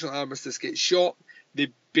unfortunately, Armistice gets shot.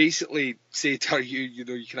 They basically say to her, you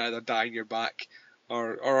know, you can either die on your back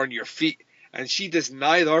or on your feet. And she does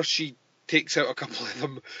neither. She takes out a couple of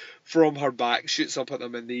them from her back, shoots up at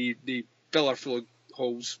them, and they fill her full of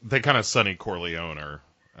holes. They kind of Sonny Corleone her.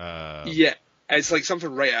 Yeah, it's like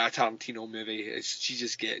something right out of a Tarantino movie. She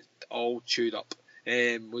just gets all chewed up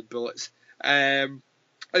with bullets. And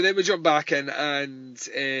then we jump back in,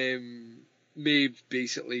 and Maeve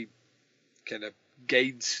basically kind of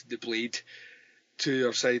guides the blade to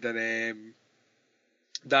her side, and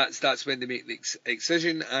that's when they make the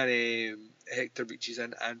excision, and Hector reaches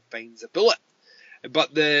in and finds a bullet.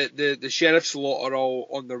 But the sheriff's lot are all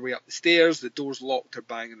on their way up the stairs. The door's locked, they're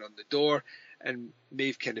banging on the door, and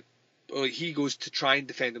Maeve he goes to try and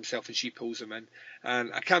defend himself, and she pulls him in.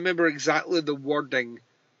 And I can't remember exactly the wording,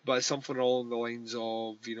 but it's something along the lines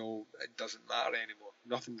of, you know, it doesn't matter anymore.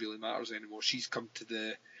 Nothing really matters anymore. She's come to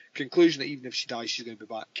the conclusion that even if she dies, she's going to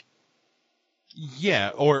be back. Yeah,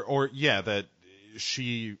 or that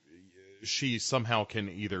she somehow can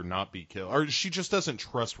either not be killed, or she just doesn't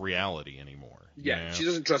trust reality anymore. Yeah, know? She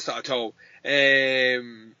doesn't trust that at all.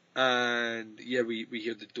 And yeah, we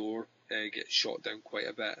hear the door get shot down quite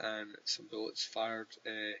a bit, and some bullets fired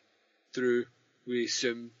through, we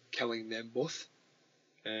assume, killing them both.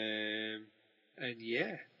 And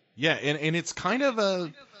yeah. Yeah, and it's kind of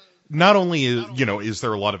a, not only, you know, is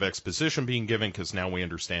there a lot of exposition being given, because now we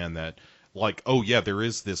understand that, like, oh yeah, there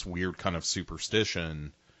is this weird kind of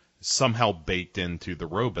superstition somehow baked into the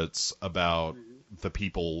robots about the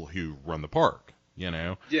people who run the park, you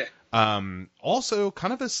know? Yeah. Also,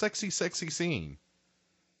 kind of a sexy scene.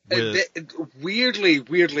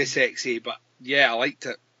 Weirdly sexy, but yeah, I liked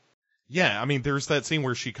it. Yeah, I mean, there's that scene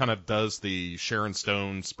where she kind of does the Sharon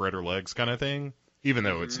Stone spread her legs kind of thing, even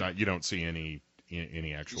though it's not, you don't see any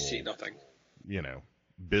actual, You see nothing. You know,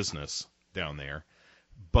 business down there.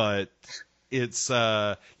 But it's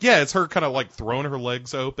it's her kind of like throwing her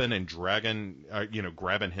legs open and dragging,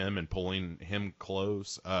 grabbing him and pulling him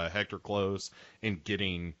close, Hector close, and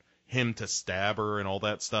getting him to stab her and all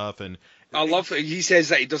that stuff. And I love it. He says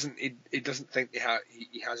that he doesn't think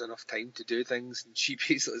he has enough time to do things, and she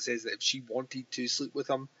basically says that if she wanted to sleep with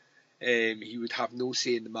him, he would have no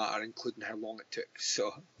say in the matter, including how long it took.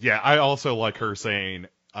 So yeah, I also like her saying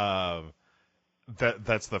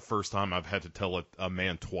that's the first time I've had to tell a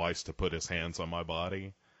man twice to put his hands on my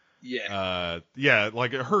body. Yeah.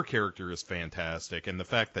 Like her character is fantastic, and the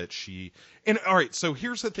fact that all right, so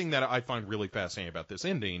here's the thing that I find really fascinating about this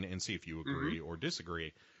ending, and see if you agree or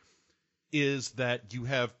disagree, is that you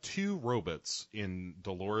have two robots in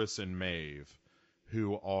Dolores and Maeve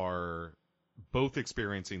who are both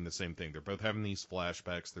experiencing the same thing. They're both having these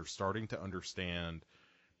flashbacks. They're starting to understand,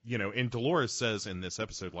 you know, and Dolores says in this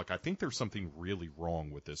episode, like, I think there's something really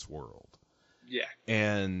wrong with this world. Yeah.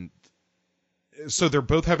 And so they're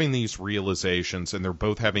both having these realizations, and they're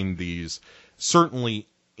both having these certainly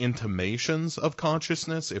intimations of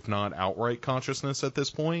consciousness, if not outright consciousness at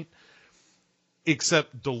this point.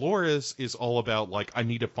 Except Dolores is all about, like, I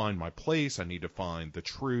need to find my place, I need to find the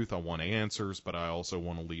truth, I want answers, but I also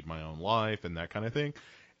want to lead my own life, and that kind of thing.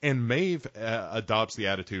 And Maeve adopts the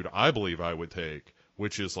attitude I believe I would take,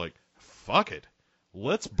 which is like, fuck it,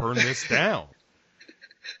 let's burn this down.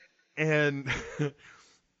 And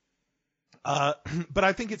but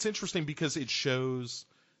I think it's interesting because it shows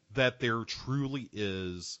that there truly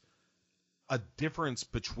is a difference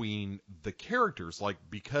between the characters, like,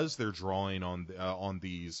 because they're drawing on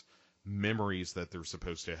these memories that they're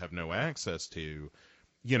supposed to have no access to.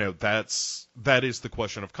 You know, that is the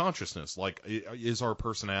question of consciousness. Like, is our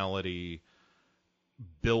personality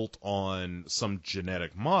built on some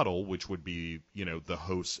genetic model, which would be, you know, the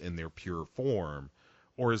hosts in their pure form,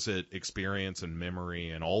 or is it experience and memory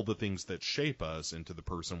and all the things that shape us into the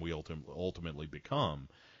person we ultimately become?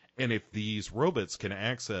 And if these robots can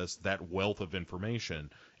access that wealth of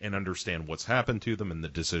information and understand what's happened to them and the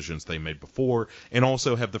decisions they made before, and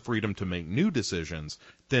also have the freedom to make new decisions,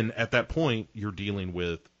 then at that point you're dealing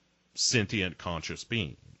with sentient, conscious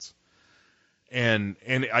beings. And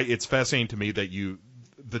it's fascinating to me that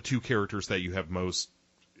the two characters that you have most,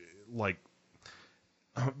 like,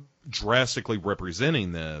 drastically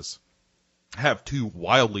representing this have two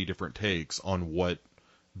wildly different takes on what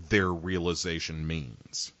their realization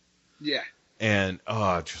means. Yeah. And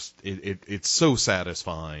it's so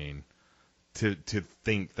satisfying to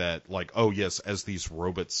think that, like, oh yes, as these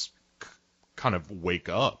robots kind of wake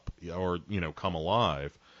up or, you know, come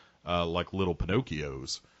alive, like little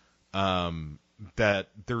Pinocchios, that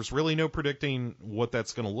there's really no predicting what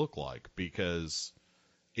that's going to look like, because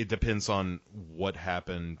it depends on what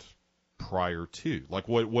happened prior to. Like,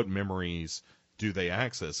 what memories do they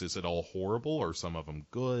access? Is it all horrible, or some of them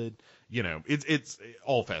good? You know, it's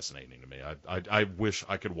all fascinating to me. I wish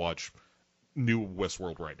I could watch new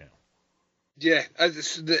Westworld right now. Yeah,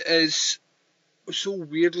 it's so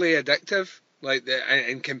weirdly addictive, like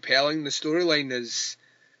and compelling. The storyline is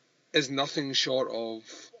nothing short of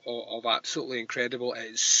absolutely incredible.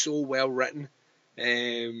 It is so well written,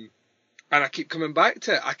 and I keep coming back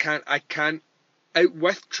to it. I can't out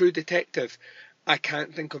with True Detective. I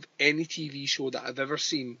can't think of any TV show that I've ever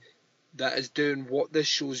seen that is doing what this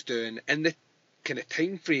show's doing in the kind of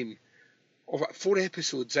time frame of 4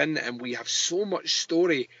 episodes in, and we have so much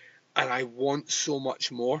story, and I want so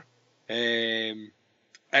much more. It's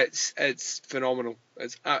phenomenal.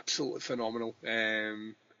 It's absolutely phenomenal.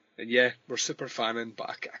 And yeah, we're super fanning, but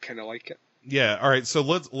I kind of like it. Yeah, all right, so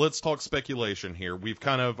let's talk speculation here. We've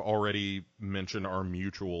kind of already mentioned our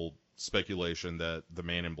mutual speculation that the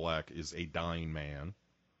Man in Black is a dying man.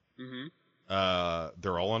 Mm-hmm.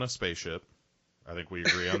 They're all on a spaceship. I think we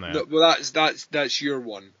agree on that. No, well, that's your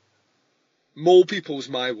one. Mole People's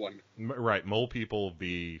my one. Right, Mole People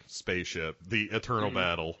v. Spaceship, the eternal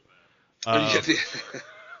battle.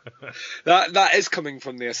 That is coming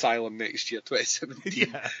from the Asylum next year, 2017.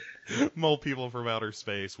 Yeah, Mole People from Outer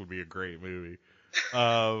Space would be a great movie.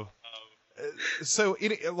 So,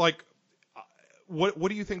 what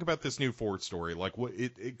do you think about this new Ford story? Like,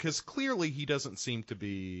 because clearly he doesn't seem to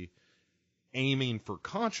be aiming for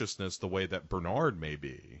consciousness the way that Bernard may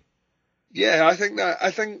be. Yeah, I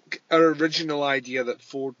think our original idea that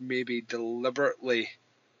Ford maybe deliberately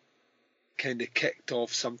kind of kicked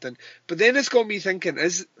off something, but then it's got me thinking: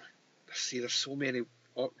 there's so many.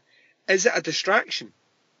 Is it a distraction?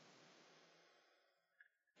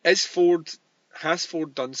 Has Ford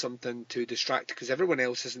done something to distract? Because everyone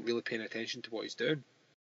else isn't really paying attention to what he's doing.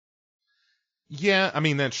 Yeah, I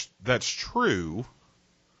mean that's true.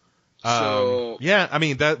 So yeah, I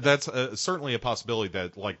mean that's certainly a possibility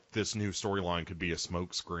that like this new storyline could be a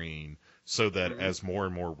smokescreen, so that as more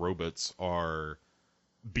and more robots are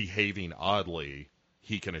behaving oddly,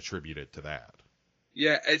 he can attribute it to that.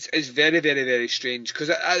 Yeah, it's very, very, very strange, because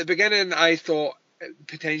at the beginning I thought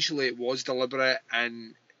potentially it was deliberate,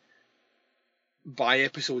 and by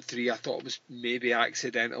episode 3 I thought it was maybe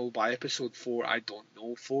accidental. By episode 4 I don't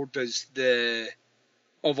know. Ford is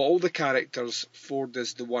of all the characters, Ford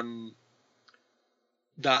is the one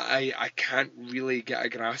that I can't really get a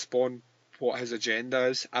grasp on what his agenda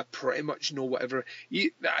is. I pretty much know whatever.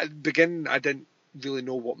 At the beginning I didn't really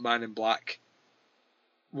know what Man in Black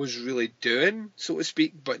was really doing, so to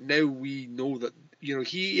speak, but now we know that, you know,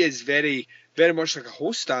 he is very, very much like a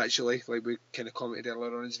host, actually, like we kind of commented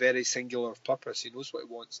earlier on. He's very singular of purpose. He knows what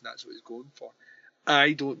he wants, and that's what he's going for.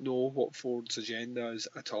 I don't know what Ford's agenda is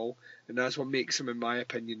at all, and that's what makes him, in my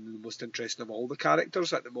opinion, the most interesting of all the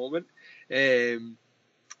characters at the moment. And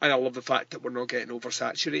I love the fact that we're not getting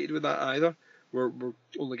oversaturated with that either. We're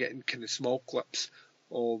only getting kind of small clips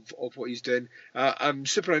of what he's doing. I'm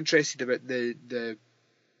super interested about the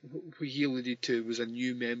what he alluded to was a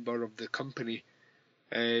new member of the company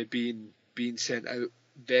being sent out.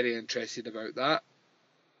 Very interested about that.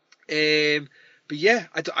 But yeah,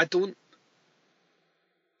 I don't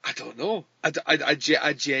know. I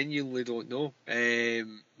genuinely don't know.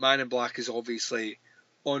 Man in Black is obviously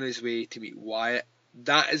on his way to meet Wyatt.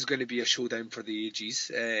 That is going to be a showdown for the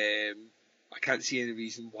ages. I can't see any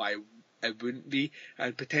reason why it wouldn't be,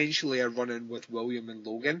 and potentially a run-in with William and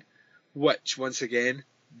Logan, which once again,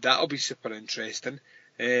 that'll be super interesting.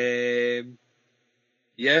 Yeah,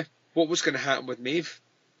 what was going to happen with Maeve,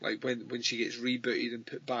 like when she gets rebooted and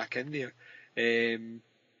put back in there,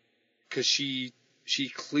 because she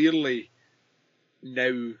clearly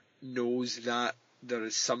now knows that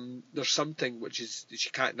there's something which is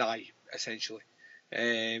she can't die, essentially,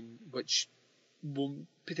 which will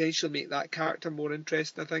potentially make that character more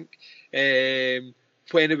interesting, I think.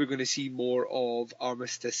 When are we going to see more of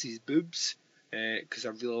Armistice's boobs? Because I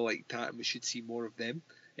really like that, and we should see more of them.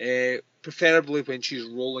 Preferably when she's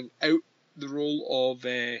rolling out the roll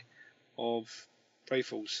of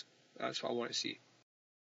rifles. That's what I want to see.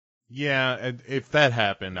 Yeah, and if that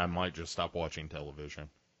happened, I might just stop watching television.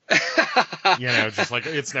 You know, just like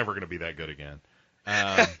it's never going to be that good again.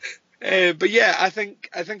 But yeah, I think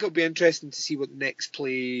it'll be interesting to see what the next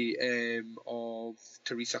play of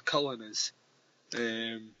Teresa Cullen is.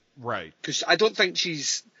 Right. Because I don't think she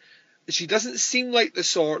doesn't seem like the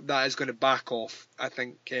sort that is going to back off. I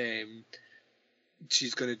think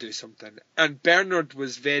she's going to do something. And Bernard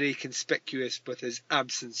was very conspicuous with his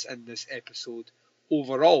absence in this episode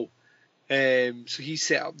overall. So he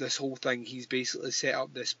set up this whole thing. He's basically set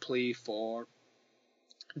up this play for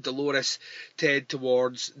Dolores to head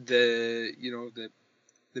towards the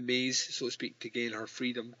maze, so to speak, to gain her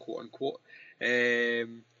freedom, quote unquote.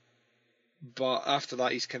 But after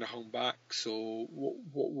that, he's kind of hung back. So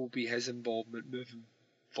what will be his involvement moving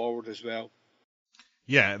forward as well?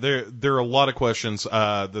 Yeah, there are a lot of questions.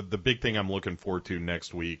 The big thing I'm looking forward to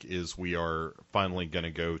next week is we are finally going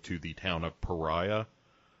to go to the town of Pariah,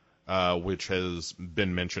 which has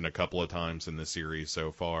been mentioned a couple of times in the series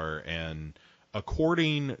so far. And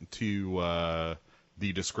according to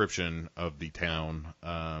the description of the town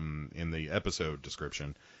in the episode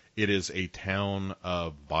description, it is a town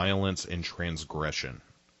of violence and transgression.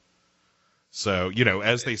 So,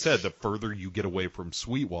 as they said, the further you get away from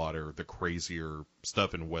Sweetwater, the crazier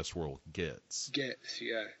stuff in Westworld gets. Yeah.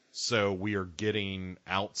 So we are getting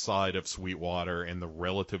outside of Sweetwater and the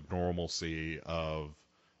relative normalcy of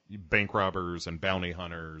bank robbers and bounty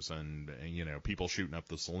hunters and people shooting up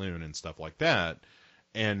the saloon and stuff like that.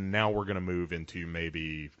 And now we're going to move into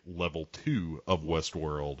maybe level 2 of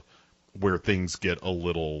Westworld, where things get a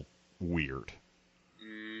little weird.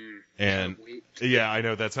 And yeah, I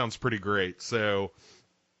know that sounds pretty great. So,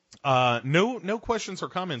 no questions or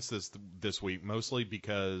comments this week, mostly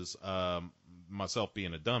because myself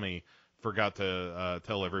being a dummy forgot to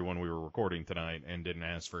tell everyone we were recording tonight and didn't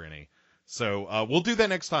ask for any. So we'll do that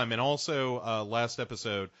next time. And also, last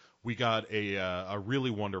episode we got a really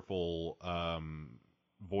wonderful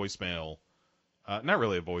voicemail. Not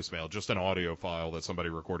really a voicemail, just an audio file that somebody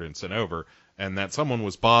recorded and sent over, and that someone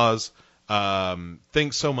was Boz.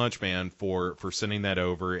 Thanks so much, man, for sending that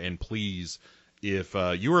over. And please, if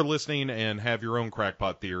you are listening and have your own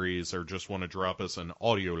crackpot theories or just want to drop us an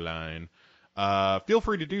audio line, feel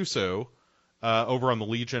free to do so over on the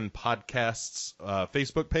Legion Podcasts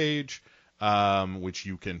Facebook page, which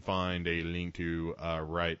you can find a link to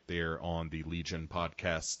right there on the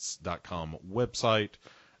legionpodcasts.com website.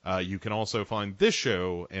 You can also find this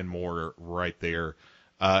show and more right there,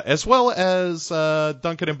 as well as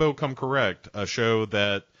Duncan and Bo Come Correct, a show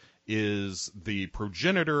that is the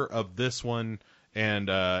progenitor of this one, and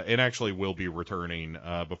actually will be returning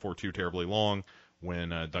before too terribly long when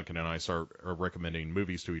Duncan and I start recommending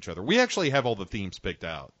movies to each other. We actually have all the themes picked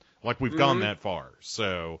out. Like, we've gone that far,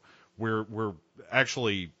 so we're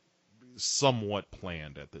actually somewhat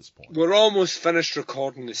planned at this point. We're almost finished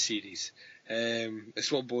recording the series.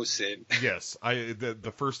 It's what Bo's saying. Yes,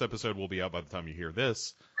 the first episode will be out by the time you hear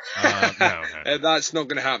this. No. That's not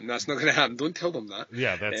going to happen. That's not going to happen. Don't tell them that.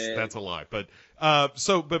 Yeah, that's a lie. But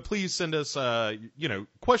but please send us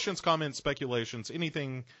questions, comments, speculations,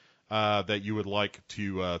 anything that you would like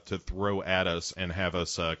to throw at us and have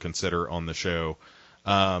us consider on the show.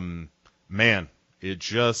 Man, it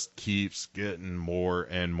just keeps getting more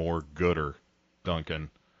and more gooder, Duncan.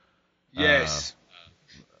 Yes.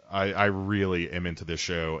 I really am into this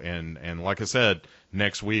show, and like I said,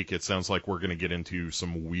 next week it sounds like we're going to get into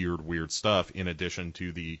some weird stuff in addition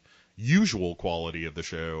to the usual quality of the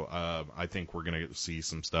show. I think we're going to see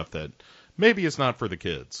some stuff that maybe is not for the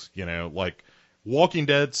kids, like Walking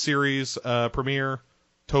Dead series premiere,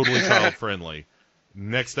 totally child friendly.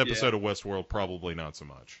 Next episode of Westworld, probably not so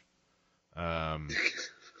much.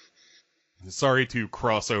 Sorry to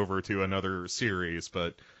cross over to another series,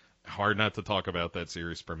 but hard not to talk about that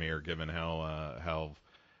series premiere, given how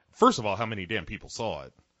first of all, how many damn people saw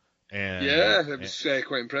it. And it was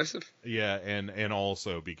quite impressive. Yeah, and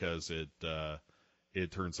also because it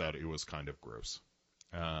turns out it was kind of gross.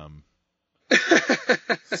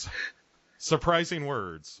 Surprising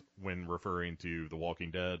words when referring to The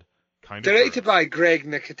Walking Dead. Kind of directed by Greg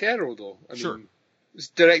Nicotero, though. I mean, it's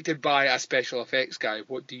directed by a special effects guy.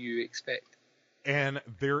 What do you expect? And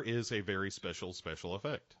there is a very special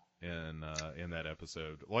effect in that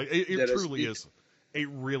episode. Like it truly is a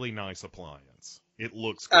really nice appliance. It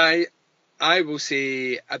looks good. I will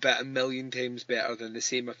say about 1,000,000 times better than the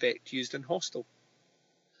same effect used in Hostel.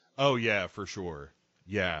 Oh yeah, for sure.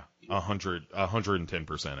 Yeah,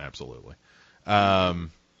 110%, absolutely. All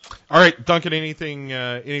right, Duncan. Anything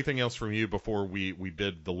else from you before we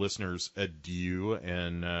bid the listeners adieu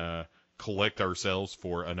and collect ourselves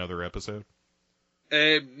for another episode?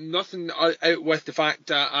 Nothing out with the fact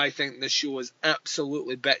that I think this show is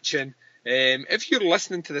absolutely bitching. If you're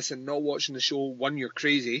listening to this and not watching the show, one, you're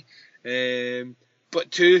crazy.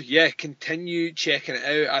 But two, continue checking it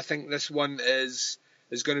out. I think this one is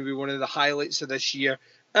going to be one of the highlights of this year.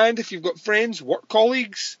 And if you've got friends, work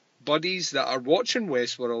colleagues, buddies that are watching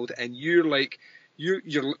Westworld and you're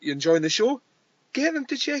enjoying the show, get them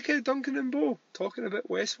to check out Duncan and Bo talking about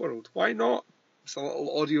Westworld. Why not? It's a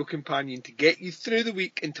little audio companion to get you through the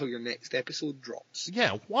week until your next episode drops.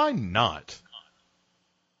 Yeah, why not?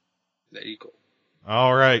 There you go.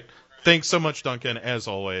 All right. Thanks so much, Duncan. As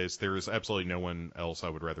always, there is absolutely no one else I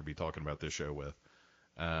would rather be talking about this show with.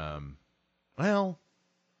 Well,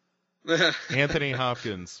 Anthony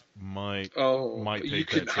Hopkins might take you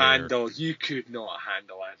could that chair. You could not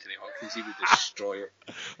handle Anthony Hopkins. He would destroy it.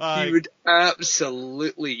 Uh, He would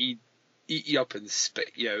absolutely eat you up and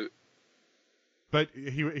spit you out. But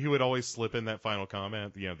he would always slip in that final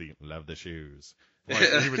comment, the love the shoes. Like,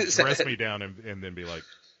 he would dress me down and then be like,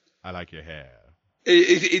 I like your hair.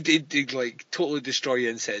 It like totally destroy you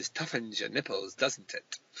and says, toughens your nipples, doesn't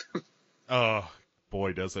it? Oh,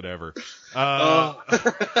 boy, does it ever. All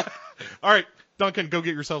right, Duncan, go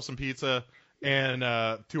get yourself some pizza. And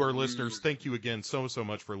to our listeners, thank you again so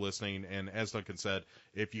much for listening. And as Duncan said,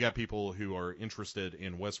 if you got people who are interested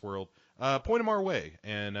in Westworld, point them our way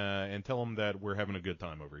and tell them that we're having a good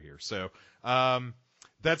time over here. So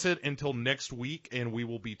that's it until next week, and we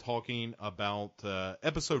will be talking about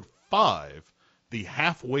episode 5, the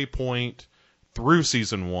halfway point through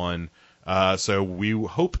season 1. So we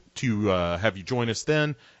hope to have you join us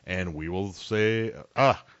then, and we will say,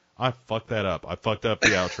 I fucked that up. I fucked up the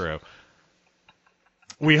outro.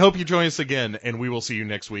 We hope you join us again, and we will see you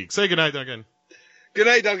next week. Say goodnight, Duncan. Good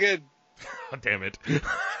night, Duncan. Oh, damn it.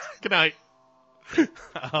 Good night.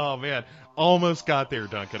 Oh, man. Almost got there,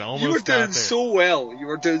 Duncan. Almost You were got there. doing so well. You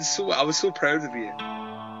were doing so well. I was so proud of you.